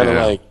 but it's kind of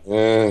like,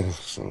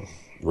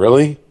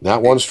 really?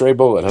 Not one stray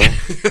bullet,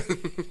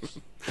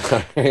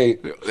 huh? Hey.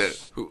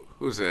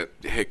 Who's that?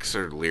 Hicks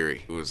or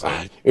Leary? Who was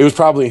that? It was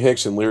probably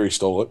Hicks, and Leary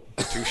stole it.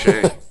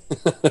 Touche.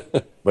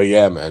 But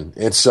yeah, man,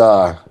 it's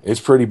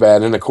pretty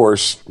bad. And of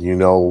course, you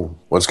know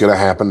what's going to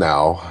happen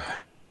now.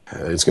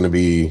 As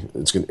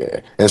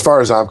far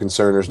as I'm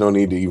concerned, there's no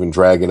need to even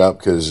drag it up,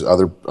 because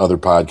other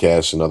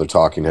podcasts and other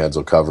talking heads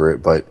will cover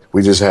it. But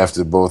we just have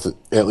to both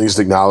at least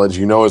acknowledge,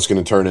 you know, it's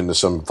going to turn into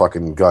some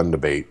fucking gun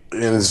debate.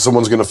 And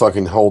someone's going to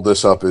fucking hold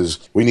this up as,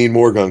 we need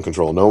more gun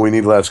control. No, we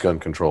need less gun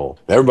control.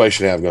 Everybody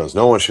should have guns.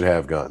 No one should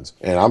have guns.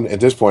 And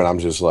at this point, I'm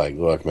just like,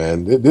 look,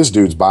 man, this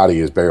dude's body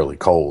is barely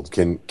cold.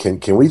 Can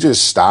we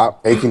just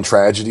stop making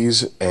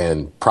tragedies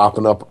and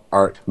propping up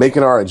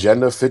making our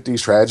agenda fit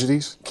these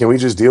tragedies? Can we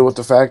just deal with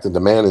the fact that the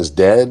man is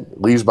dead,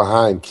 leaves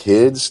behind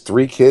kids,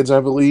 3 kids, I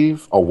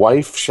believe, a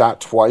wife shot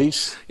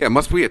twice? Yeah,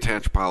 must we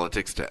attach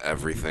politics to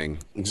everything?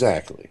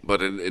 Exactly.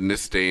 But in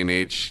this day and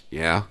age,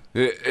 yeah,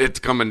 it's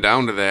coming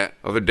down to that.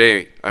 Other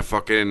day, I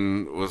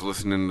fucking was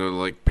listening to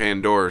like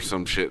Pandora or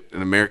some shit.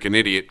 An American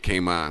Idiot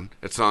came on.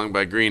 That song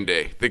by Green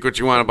Day. Think what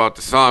you want about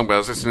the song, but I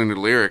was listening to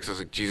the lyrics. I was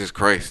like, Jesus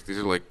Christ, these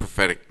are like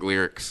prophetic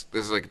lyrics.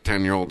 This is like a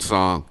 10-year-old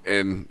song,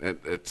 and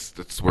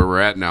that's where we're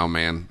at now,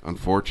 man.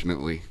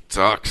 Unfortunately, it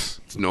sucks.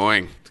 It's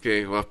annoying.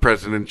 Okay, we'll have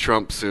President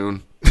Trump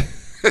soon.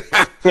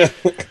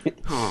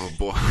 Oh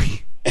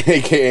boy.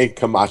 AKA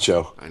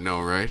Camacho. I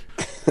know, right?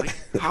 Like,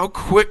 how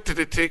quick did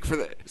it take for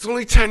that? It's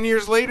only 10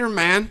 years later,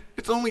 man.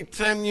 It's only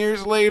 10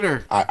 years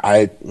later.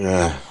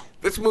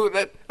 This movie,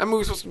 that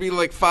movie's supposed to be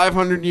like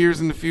 500 years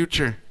in the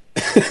future.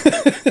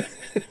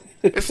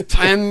 It's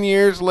 10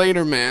 years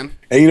later, man.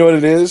 And you know what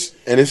it is?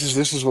 And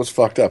this is what's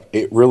fucked up.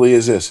 It really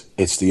is this.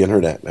 It's the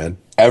internet, man.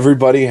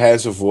 Everybody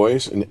has a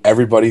voice, and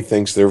everybody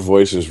thinks their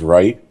voice is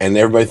right, and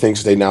everybody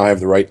thinks they now have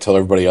the right to tell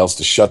everybody else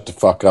to shut the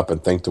fuck up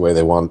and think the way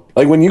they want.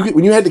 Like when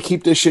you had to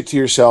keep this shit to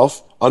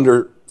yourself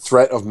under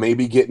threat of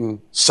maybe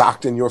getting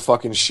socked in your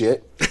fucking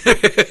shit.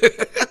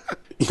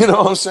 You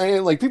know what I'm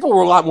saying? Like, people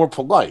were a lot more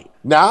polite.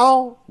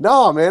 Now,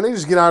 no, man, they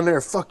just get on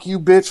there, fuck you,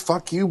 bitch,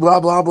 fuck you, blah,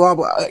 blah, blah,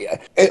 blah.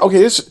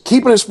 Okay,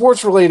 keeping it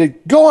sports related,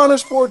 go on a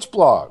sports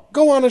blog.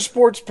 Go on a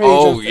sports page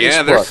on Facebook.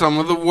 Yeah, they're some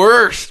of the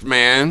worst,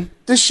 man.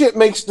 This shit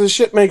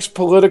makes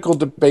political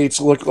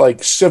debates look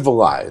like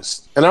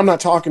civilized. And I'm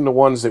not talking to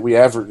ones that we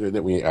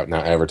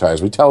not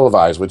advertise, we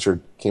televise, which are,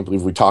 can't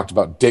believe we talked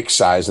about dick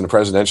size in a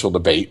presidential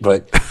debate,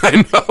 but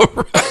I know,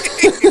 right?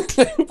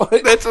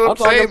 But that's what I'm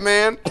saying,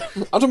 man.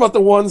 I'm talking about the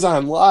ones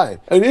online.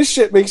 And this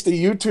shit makes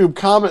the YouTube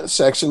comment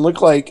section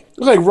look like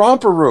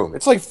Romper Room.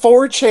 It's like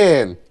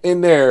 4chan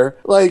in there.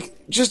 Like,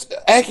 just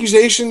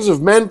accusations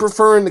of men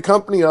preferring the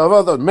company of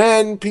other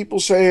men, people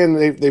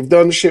saying they've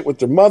done shit with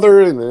their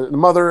mother, and the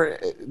mother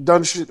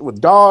done shit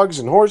with dogs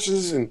and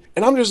horses, and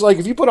I'm just like,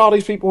 if you put all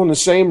these people in the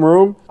same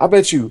room, I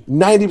bet you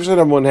 90% of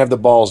them wouldn't have the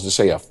balls to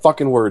say a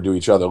fucking word to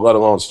each other, let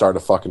alone start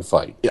a fucking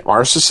fight.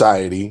 Our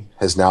society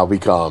has now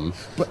become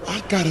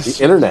the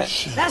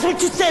internet. That's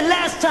what you said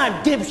last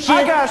time, dipshit.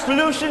 I got a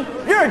solution.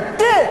 You're a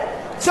dick.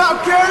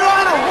 South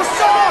Carolina, what's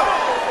up?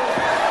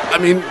 I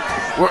mean,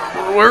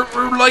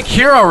 we're like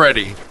here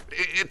already.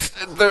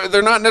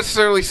 They're not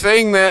necessarily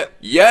saying that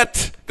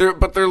yet,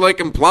 but they're like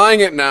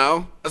implying it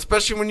now.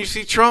 Especially when you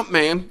see Trump,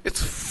 man.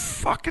 It's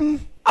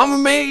fucking. I'm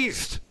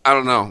amazed. I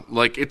don't know.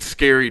 Like, it's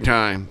scary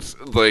times.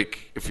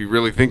 Like, if you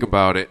really think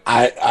about it.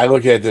 I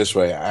look at it this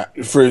way.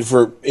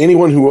 For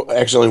anyone who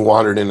actually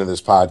wandered into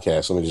this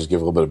podcast, let me just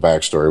give a little bit of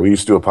backstory. We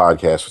used to do a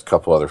podcast with a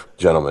couple other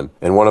gentlemen,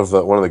 and one of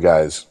the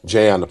guys,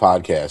 Jay, on the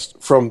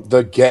podcast, from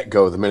the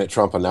get-go, the minute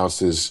Trump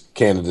announced his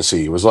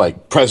candidacy, was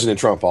like, President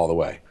Trump all the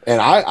way. And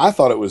I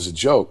thought it was a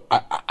joke.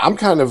 I'm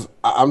thinking.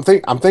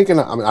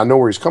 I mean, I know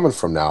where he's coming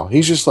from now.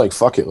 He's just like,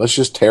 fuck it, let's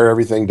just tear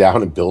everything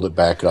down and build it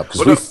back up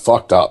because we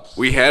fucked up.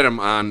 We had him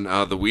on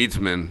the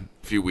Weedsman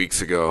a few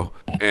weeks ago,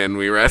 and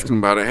we were asking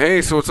about it.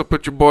 Hey, so what's up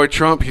with your boy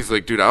Trump? He's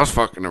like, dude, I was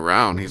fucking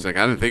around. He's like,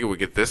 I didn't think it would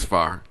get this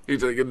far.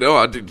 He's like,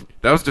 no,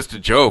 that was just a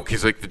joke.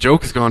 He's like, the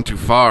joke has gone too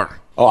far.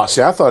 Oh,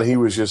 see, I thought he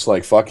was just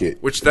like, fuck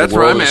it. Which that's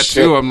where I'm at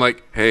too. I'm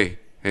like, hey,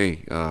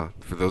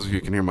 for those of you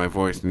who can hear my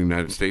voice in the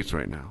United States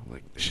right now,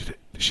 like, this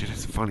shit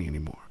isn't funny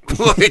anymore.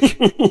 Like,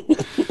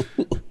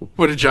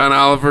 what did John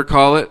Oliver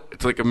call it?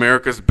 It's like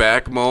America's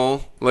back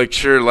mole. Like,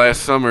 sure,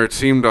 last summer it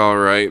seemed all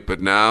right,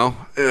 but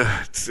now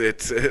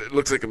it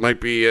looks like it might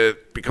be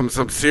become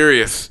something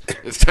serious.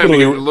 It's time to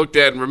get looked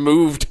at and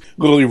removed.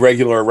 Literally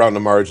regular around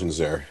the margins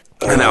there.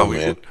 I know,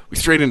 man. We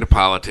straight into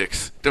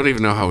politics. Don't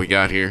even know how we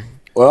got here.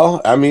 Well,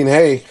 I mean,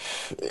 hey,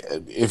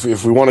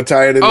 if we want to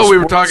tie it into we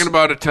were talking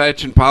about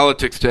attaching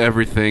politics to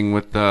everything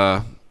with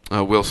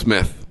Will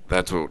Smith.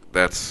 That's what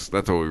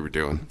we were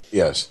doing.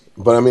 Yes,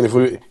 but I mean, if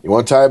you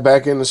want to tie it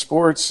back into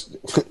sports,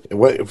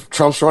 if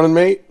Trump's running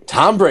mate,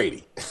 Tom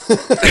Brady.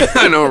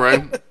 I know,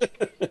 right?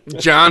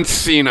 John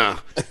Cena,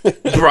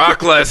 Brock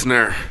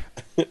Lesnar,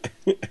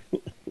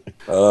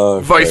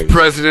 Vice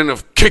President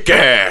of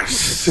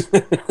Kick-Ass.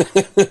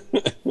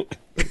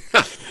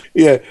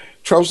 Yeah.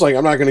 Trump's like,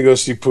 I'm not going to go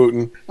see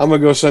Putin. I'm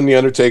going to go send the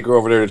Undertaker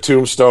over there to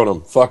tombstone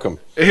him. Fuck him.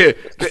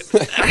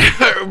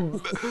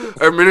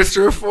 Our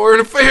Minister of Foreign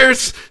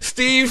Affairs,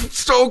 Steve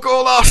Stone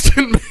Cold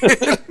Austin,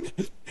 man.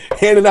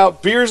 Handing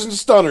out beers and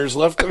stunners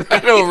left and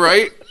right. I know,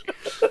 right?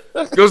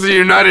 Goes to the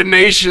United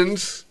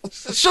Nations.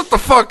 Shut the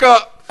fuck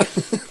up.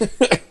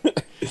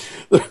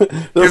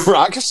 The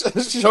Rock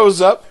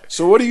shows up.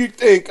 So what do you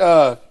think,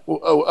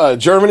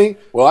 Germany?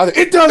 Well,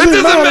 it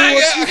doesn't matter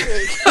what you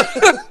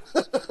think.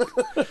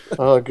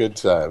 Oh, good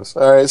times.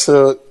 All right,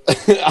 so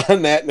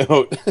on that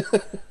note,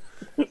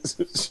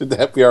 should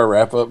that be our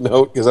wrap-up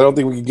note? Because I don't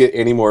think we can get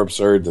any more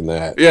absurd than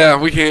that. Yeah,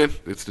 we can.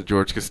 It's the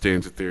George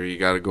Costanza theory. You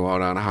got to go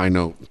out on a high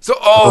note. So,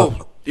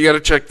 you got to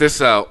check this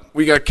out.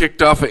 We got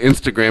kicked off of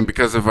Instagram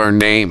because of our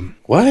name.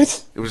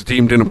 What? It was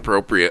deemed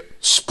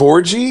inappropriate.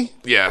 Sporgy?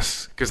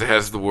 Yes, because it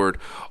has the word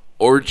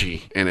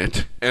orgy in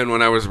it. And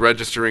when I was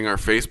registering our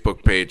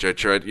Facebook page, I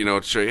tried,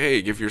 to say,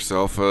 hey, give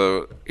yourself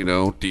a,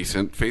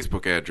 decent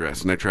Facebook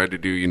address. And I tried to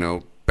do,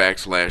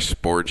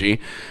 /sporgy. It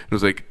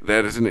was like,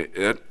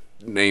 that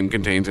name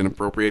contains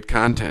inappropriate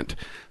content.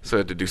 So I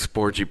had to do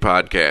Sporgy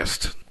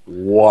Podcast.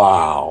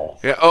 Wow.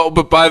 Yeah. Oh,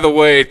 but by the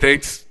way,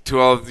 thanks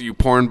to all of you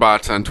porn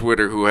bots on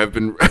Twitter who have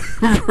been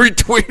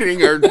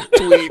retweeting our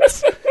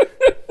tweets.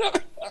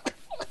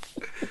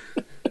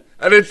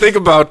 I didn't think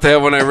about that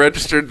when I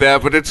registered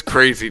that, but it's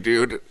crazy,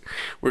 dude.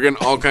 We're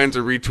getting all kinds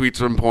of retweets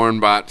from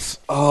porn bots.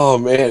 Oh,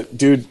 man.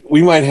 Dude,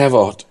 we might have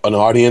an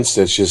audience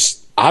that's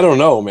just, I don't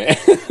know, man.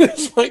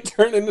 This might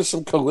turn into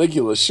some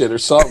Caligula shit or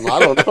something. I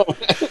don't know,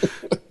 man.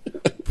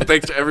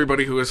 Thanks to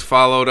everybody who has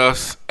followed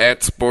us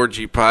at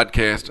Sporgy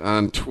Podcast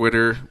on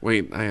Twitter.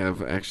 Wait, I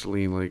have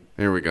actually,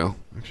 there we go.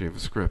 Actually, I have a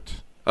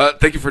script.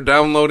 Thank you for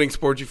downloading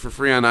Sporgy for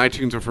free on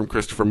iTunes or from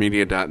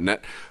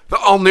ChristopherMedia.net. The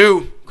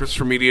all-new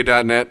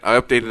ChristopherMedia.net. I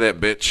updated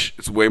that bitch.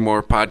 It's way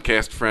more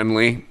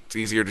podcast-friendly. It's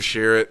easier to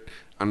share it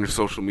on your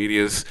social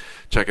medias.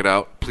 Check it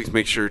out. Please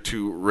make sure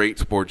to rate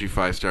Sporgy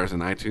 5 stars on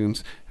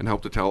iTunes and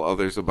help to tell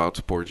others about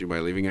Sporgy by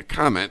leaving a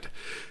comment.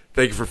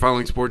 Thank you for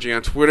following Sporgy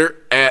on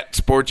Twitter at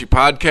Sporgy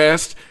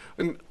Podcast.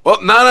 And,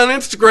 well, not on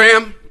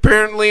Instagram.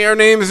 Apparently our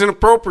name is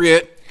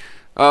inappropriate.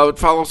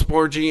 Follow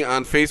Sporgy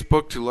on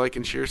Facebook to like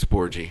and share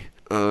Sporgy.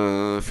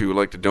 If you would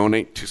like to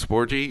donate to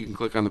Sporgy, you can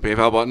click on the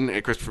PayPal button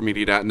at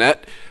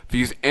ChristopherMedia.net. If you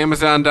use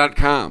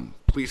Amazon.com,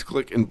 please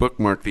click and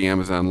bookmark the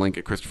Amazon link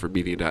at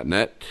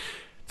ChristopherMedia.net.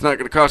 It's not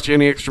going to cost you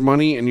any extra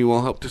money, and you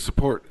will help to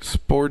support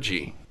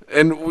Sporgy.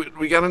 And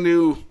we got a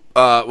new,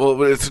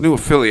 it's a new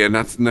affiliate,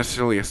 not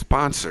necessarily a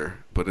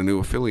sponsor, but a new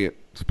affiliate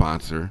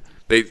sponsor.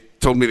 They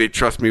told me they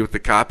trust me with the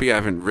copy. I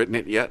haven't written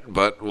it yet,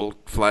 but we'll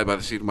fly by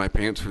the seat of my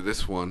pants for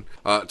this one.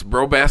 It's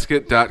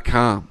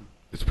BroBasket.com.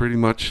 It's pretty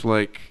much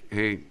like,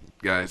 hey,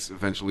 guys,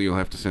 eventually you'll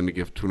have to send a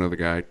gift to another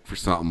guy for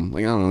something.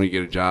 Like, I don't know, you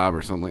get a job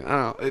or something. I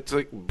don't know. It's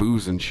like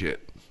booze and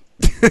shit.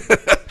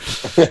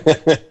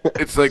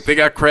 It's like they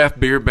got craft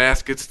beer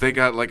baskets. They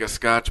got like a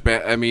scotch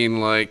I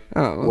mean, like,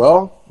 I don't know.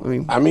 Well,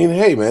 I mean,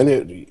 hey,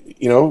 man,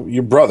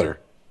 your brother.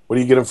 What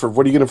do you get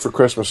him for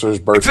Christmas or his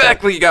birthday?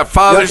 Exactly. You got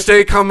Father's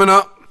Day coming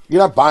up. You're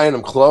not buying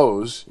him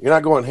clothes. You're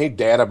not going, hey,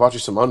 Dad, I bought you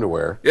some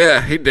underwear.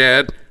 Yeah, hey,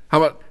 Dad,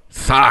 How about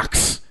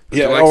socks? Would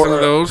Yeah, you like some of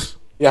those?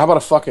 Yeah, how about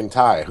a fucking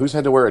tie? Who's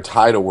had to wear a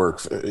tie to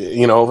work,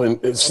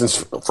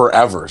 since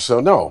forever? So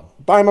no,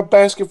 buy him a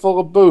basket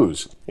full of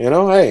booze.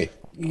 Hey,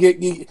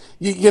 you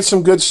get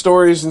some good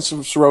stories and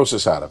some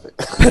cirrhosis out of it.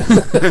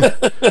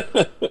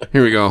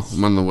 Here we go.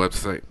 I'm on the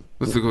website.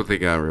 Let's look what they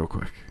got real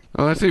quick.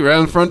 Oh, let's see. Right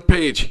on the front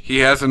page. He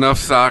has enough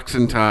socks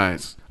and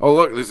ties. Oh,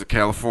 look. There's a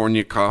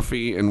California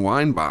coffee and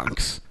wine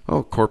box.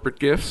 Oh, corporate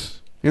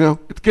gifts.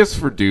 It's gifts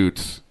for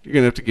dudes. You're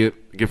going to have to get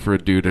a gift for a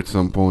dude at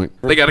some point.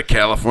 They got a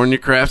California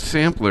craft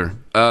sampler.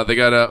 They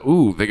got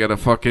a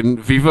fucking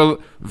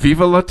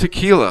Viva La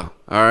Tequila.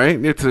 All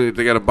right. They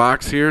got a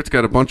box here. It's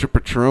got a bunch of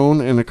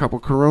Patron and a couple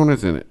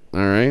Coronas in it.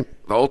 All right.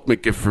 The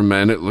ultimate gift for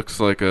men, it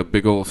looks like a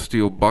big old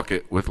steel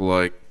bucket with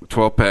like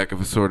 12-pack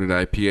of assorted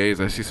IPAs.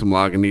 I see some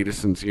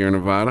Lagunitas and Sierra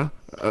Nevada.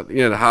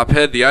 The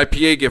Hophead, the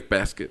IPA gift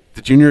basket.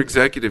 The Junior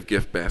Executive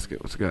gift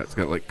basket. What's it got? It's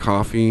got like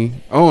coffee.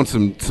 Oh, and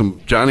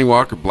some Johnny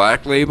Walker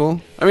Black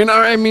Label.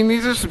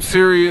 These are some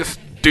serious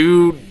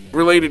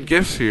dude-related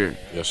gifts here.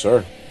 Yes,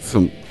 sir.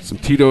 Some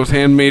Tito's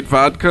handmade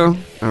vodka.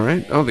 All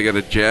right. Oh, they got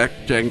a Jack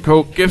and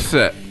Coke gift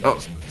set. Oh,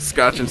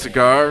 Scotch and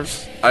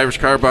cigars. Irish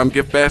Car Bomb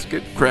gift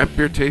basket. Craft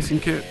beer tasting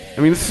kit.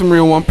 This is some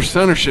real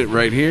 1%er shit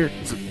right here.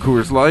 It's a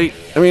Coors Light.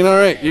 All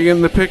right, you're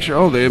getting the picture.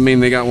 Oh,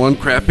 they got one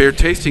craft beer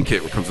tasting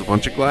kit, which comes with a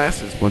bunch of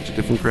glasses, a bunch of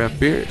different craft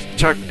beers.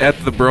 Check at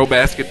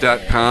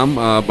thebrobasket.com.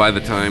 By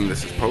the time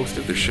this is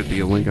posted, there should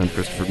be a link on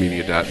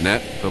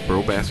ChristopherMedia.net,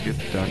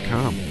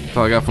 thebrobasket.com. That's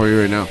all I got for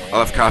you right now.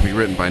 I'll have copy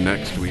written by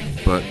next week,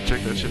 but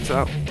check that shit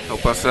out.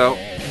 Help us out.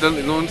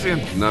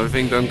 Another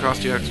thing doesn't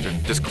cost you extra.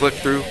 Just click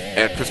through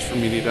at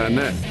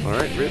ChristopherMedia.net. All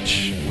right,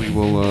 Rich, we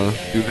will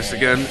do this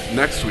again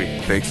next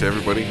week. Thanks to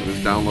everybody who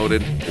has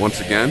downloaded once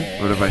again.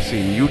 What have I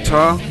seen?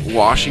 Utah,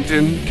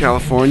 Washington,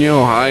 California,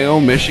 Ohio,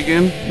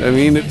 Michigan.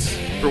 It's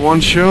for one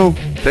show.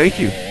 Thank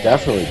you.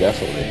 Definitely.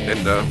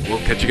 And we'll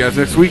catch you guys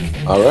next week.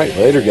 All right,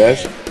 later,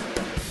 guys.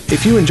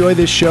 If you enjoy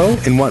this show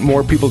and want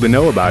more people to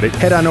know about it,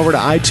 head on over to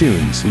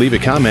iTunes, leave a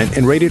comment,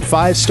 and rate it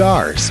 5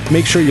 stars.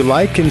 Make sure you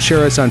like and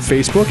share us on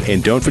Facebook,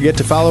 and don't forget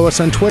to follow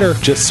us on Twitter.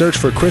 Just search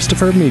for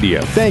Christopher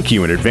Media. Thank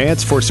you in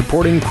advance for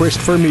supporting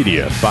Christopher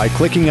Media by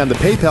clicking on the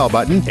PayPal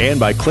button and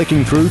by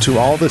clicking through to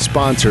all the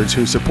sponsors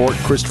who support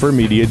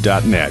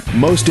ChristopherMedia.net.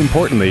 Most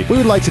importantly, we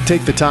would like to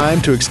take the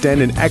time to extend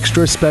an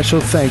extra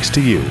special thanks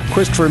to you.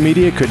 Christopher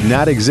Media could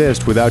not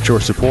exist without your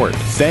support.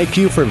 Thank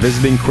you for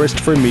visiting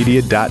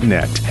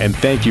ChristopherMedia.net, and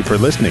thank you for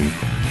listening.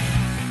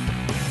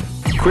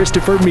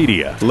 Christopher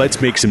Media.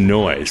 Let's make some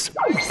noise.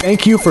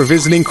 Thank you for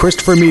visiting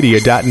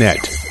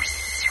ChristopherMedia.net.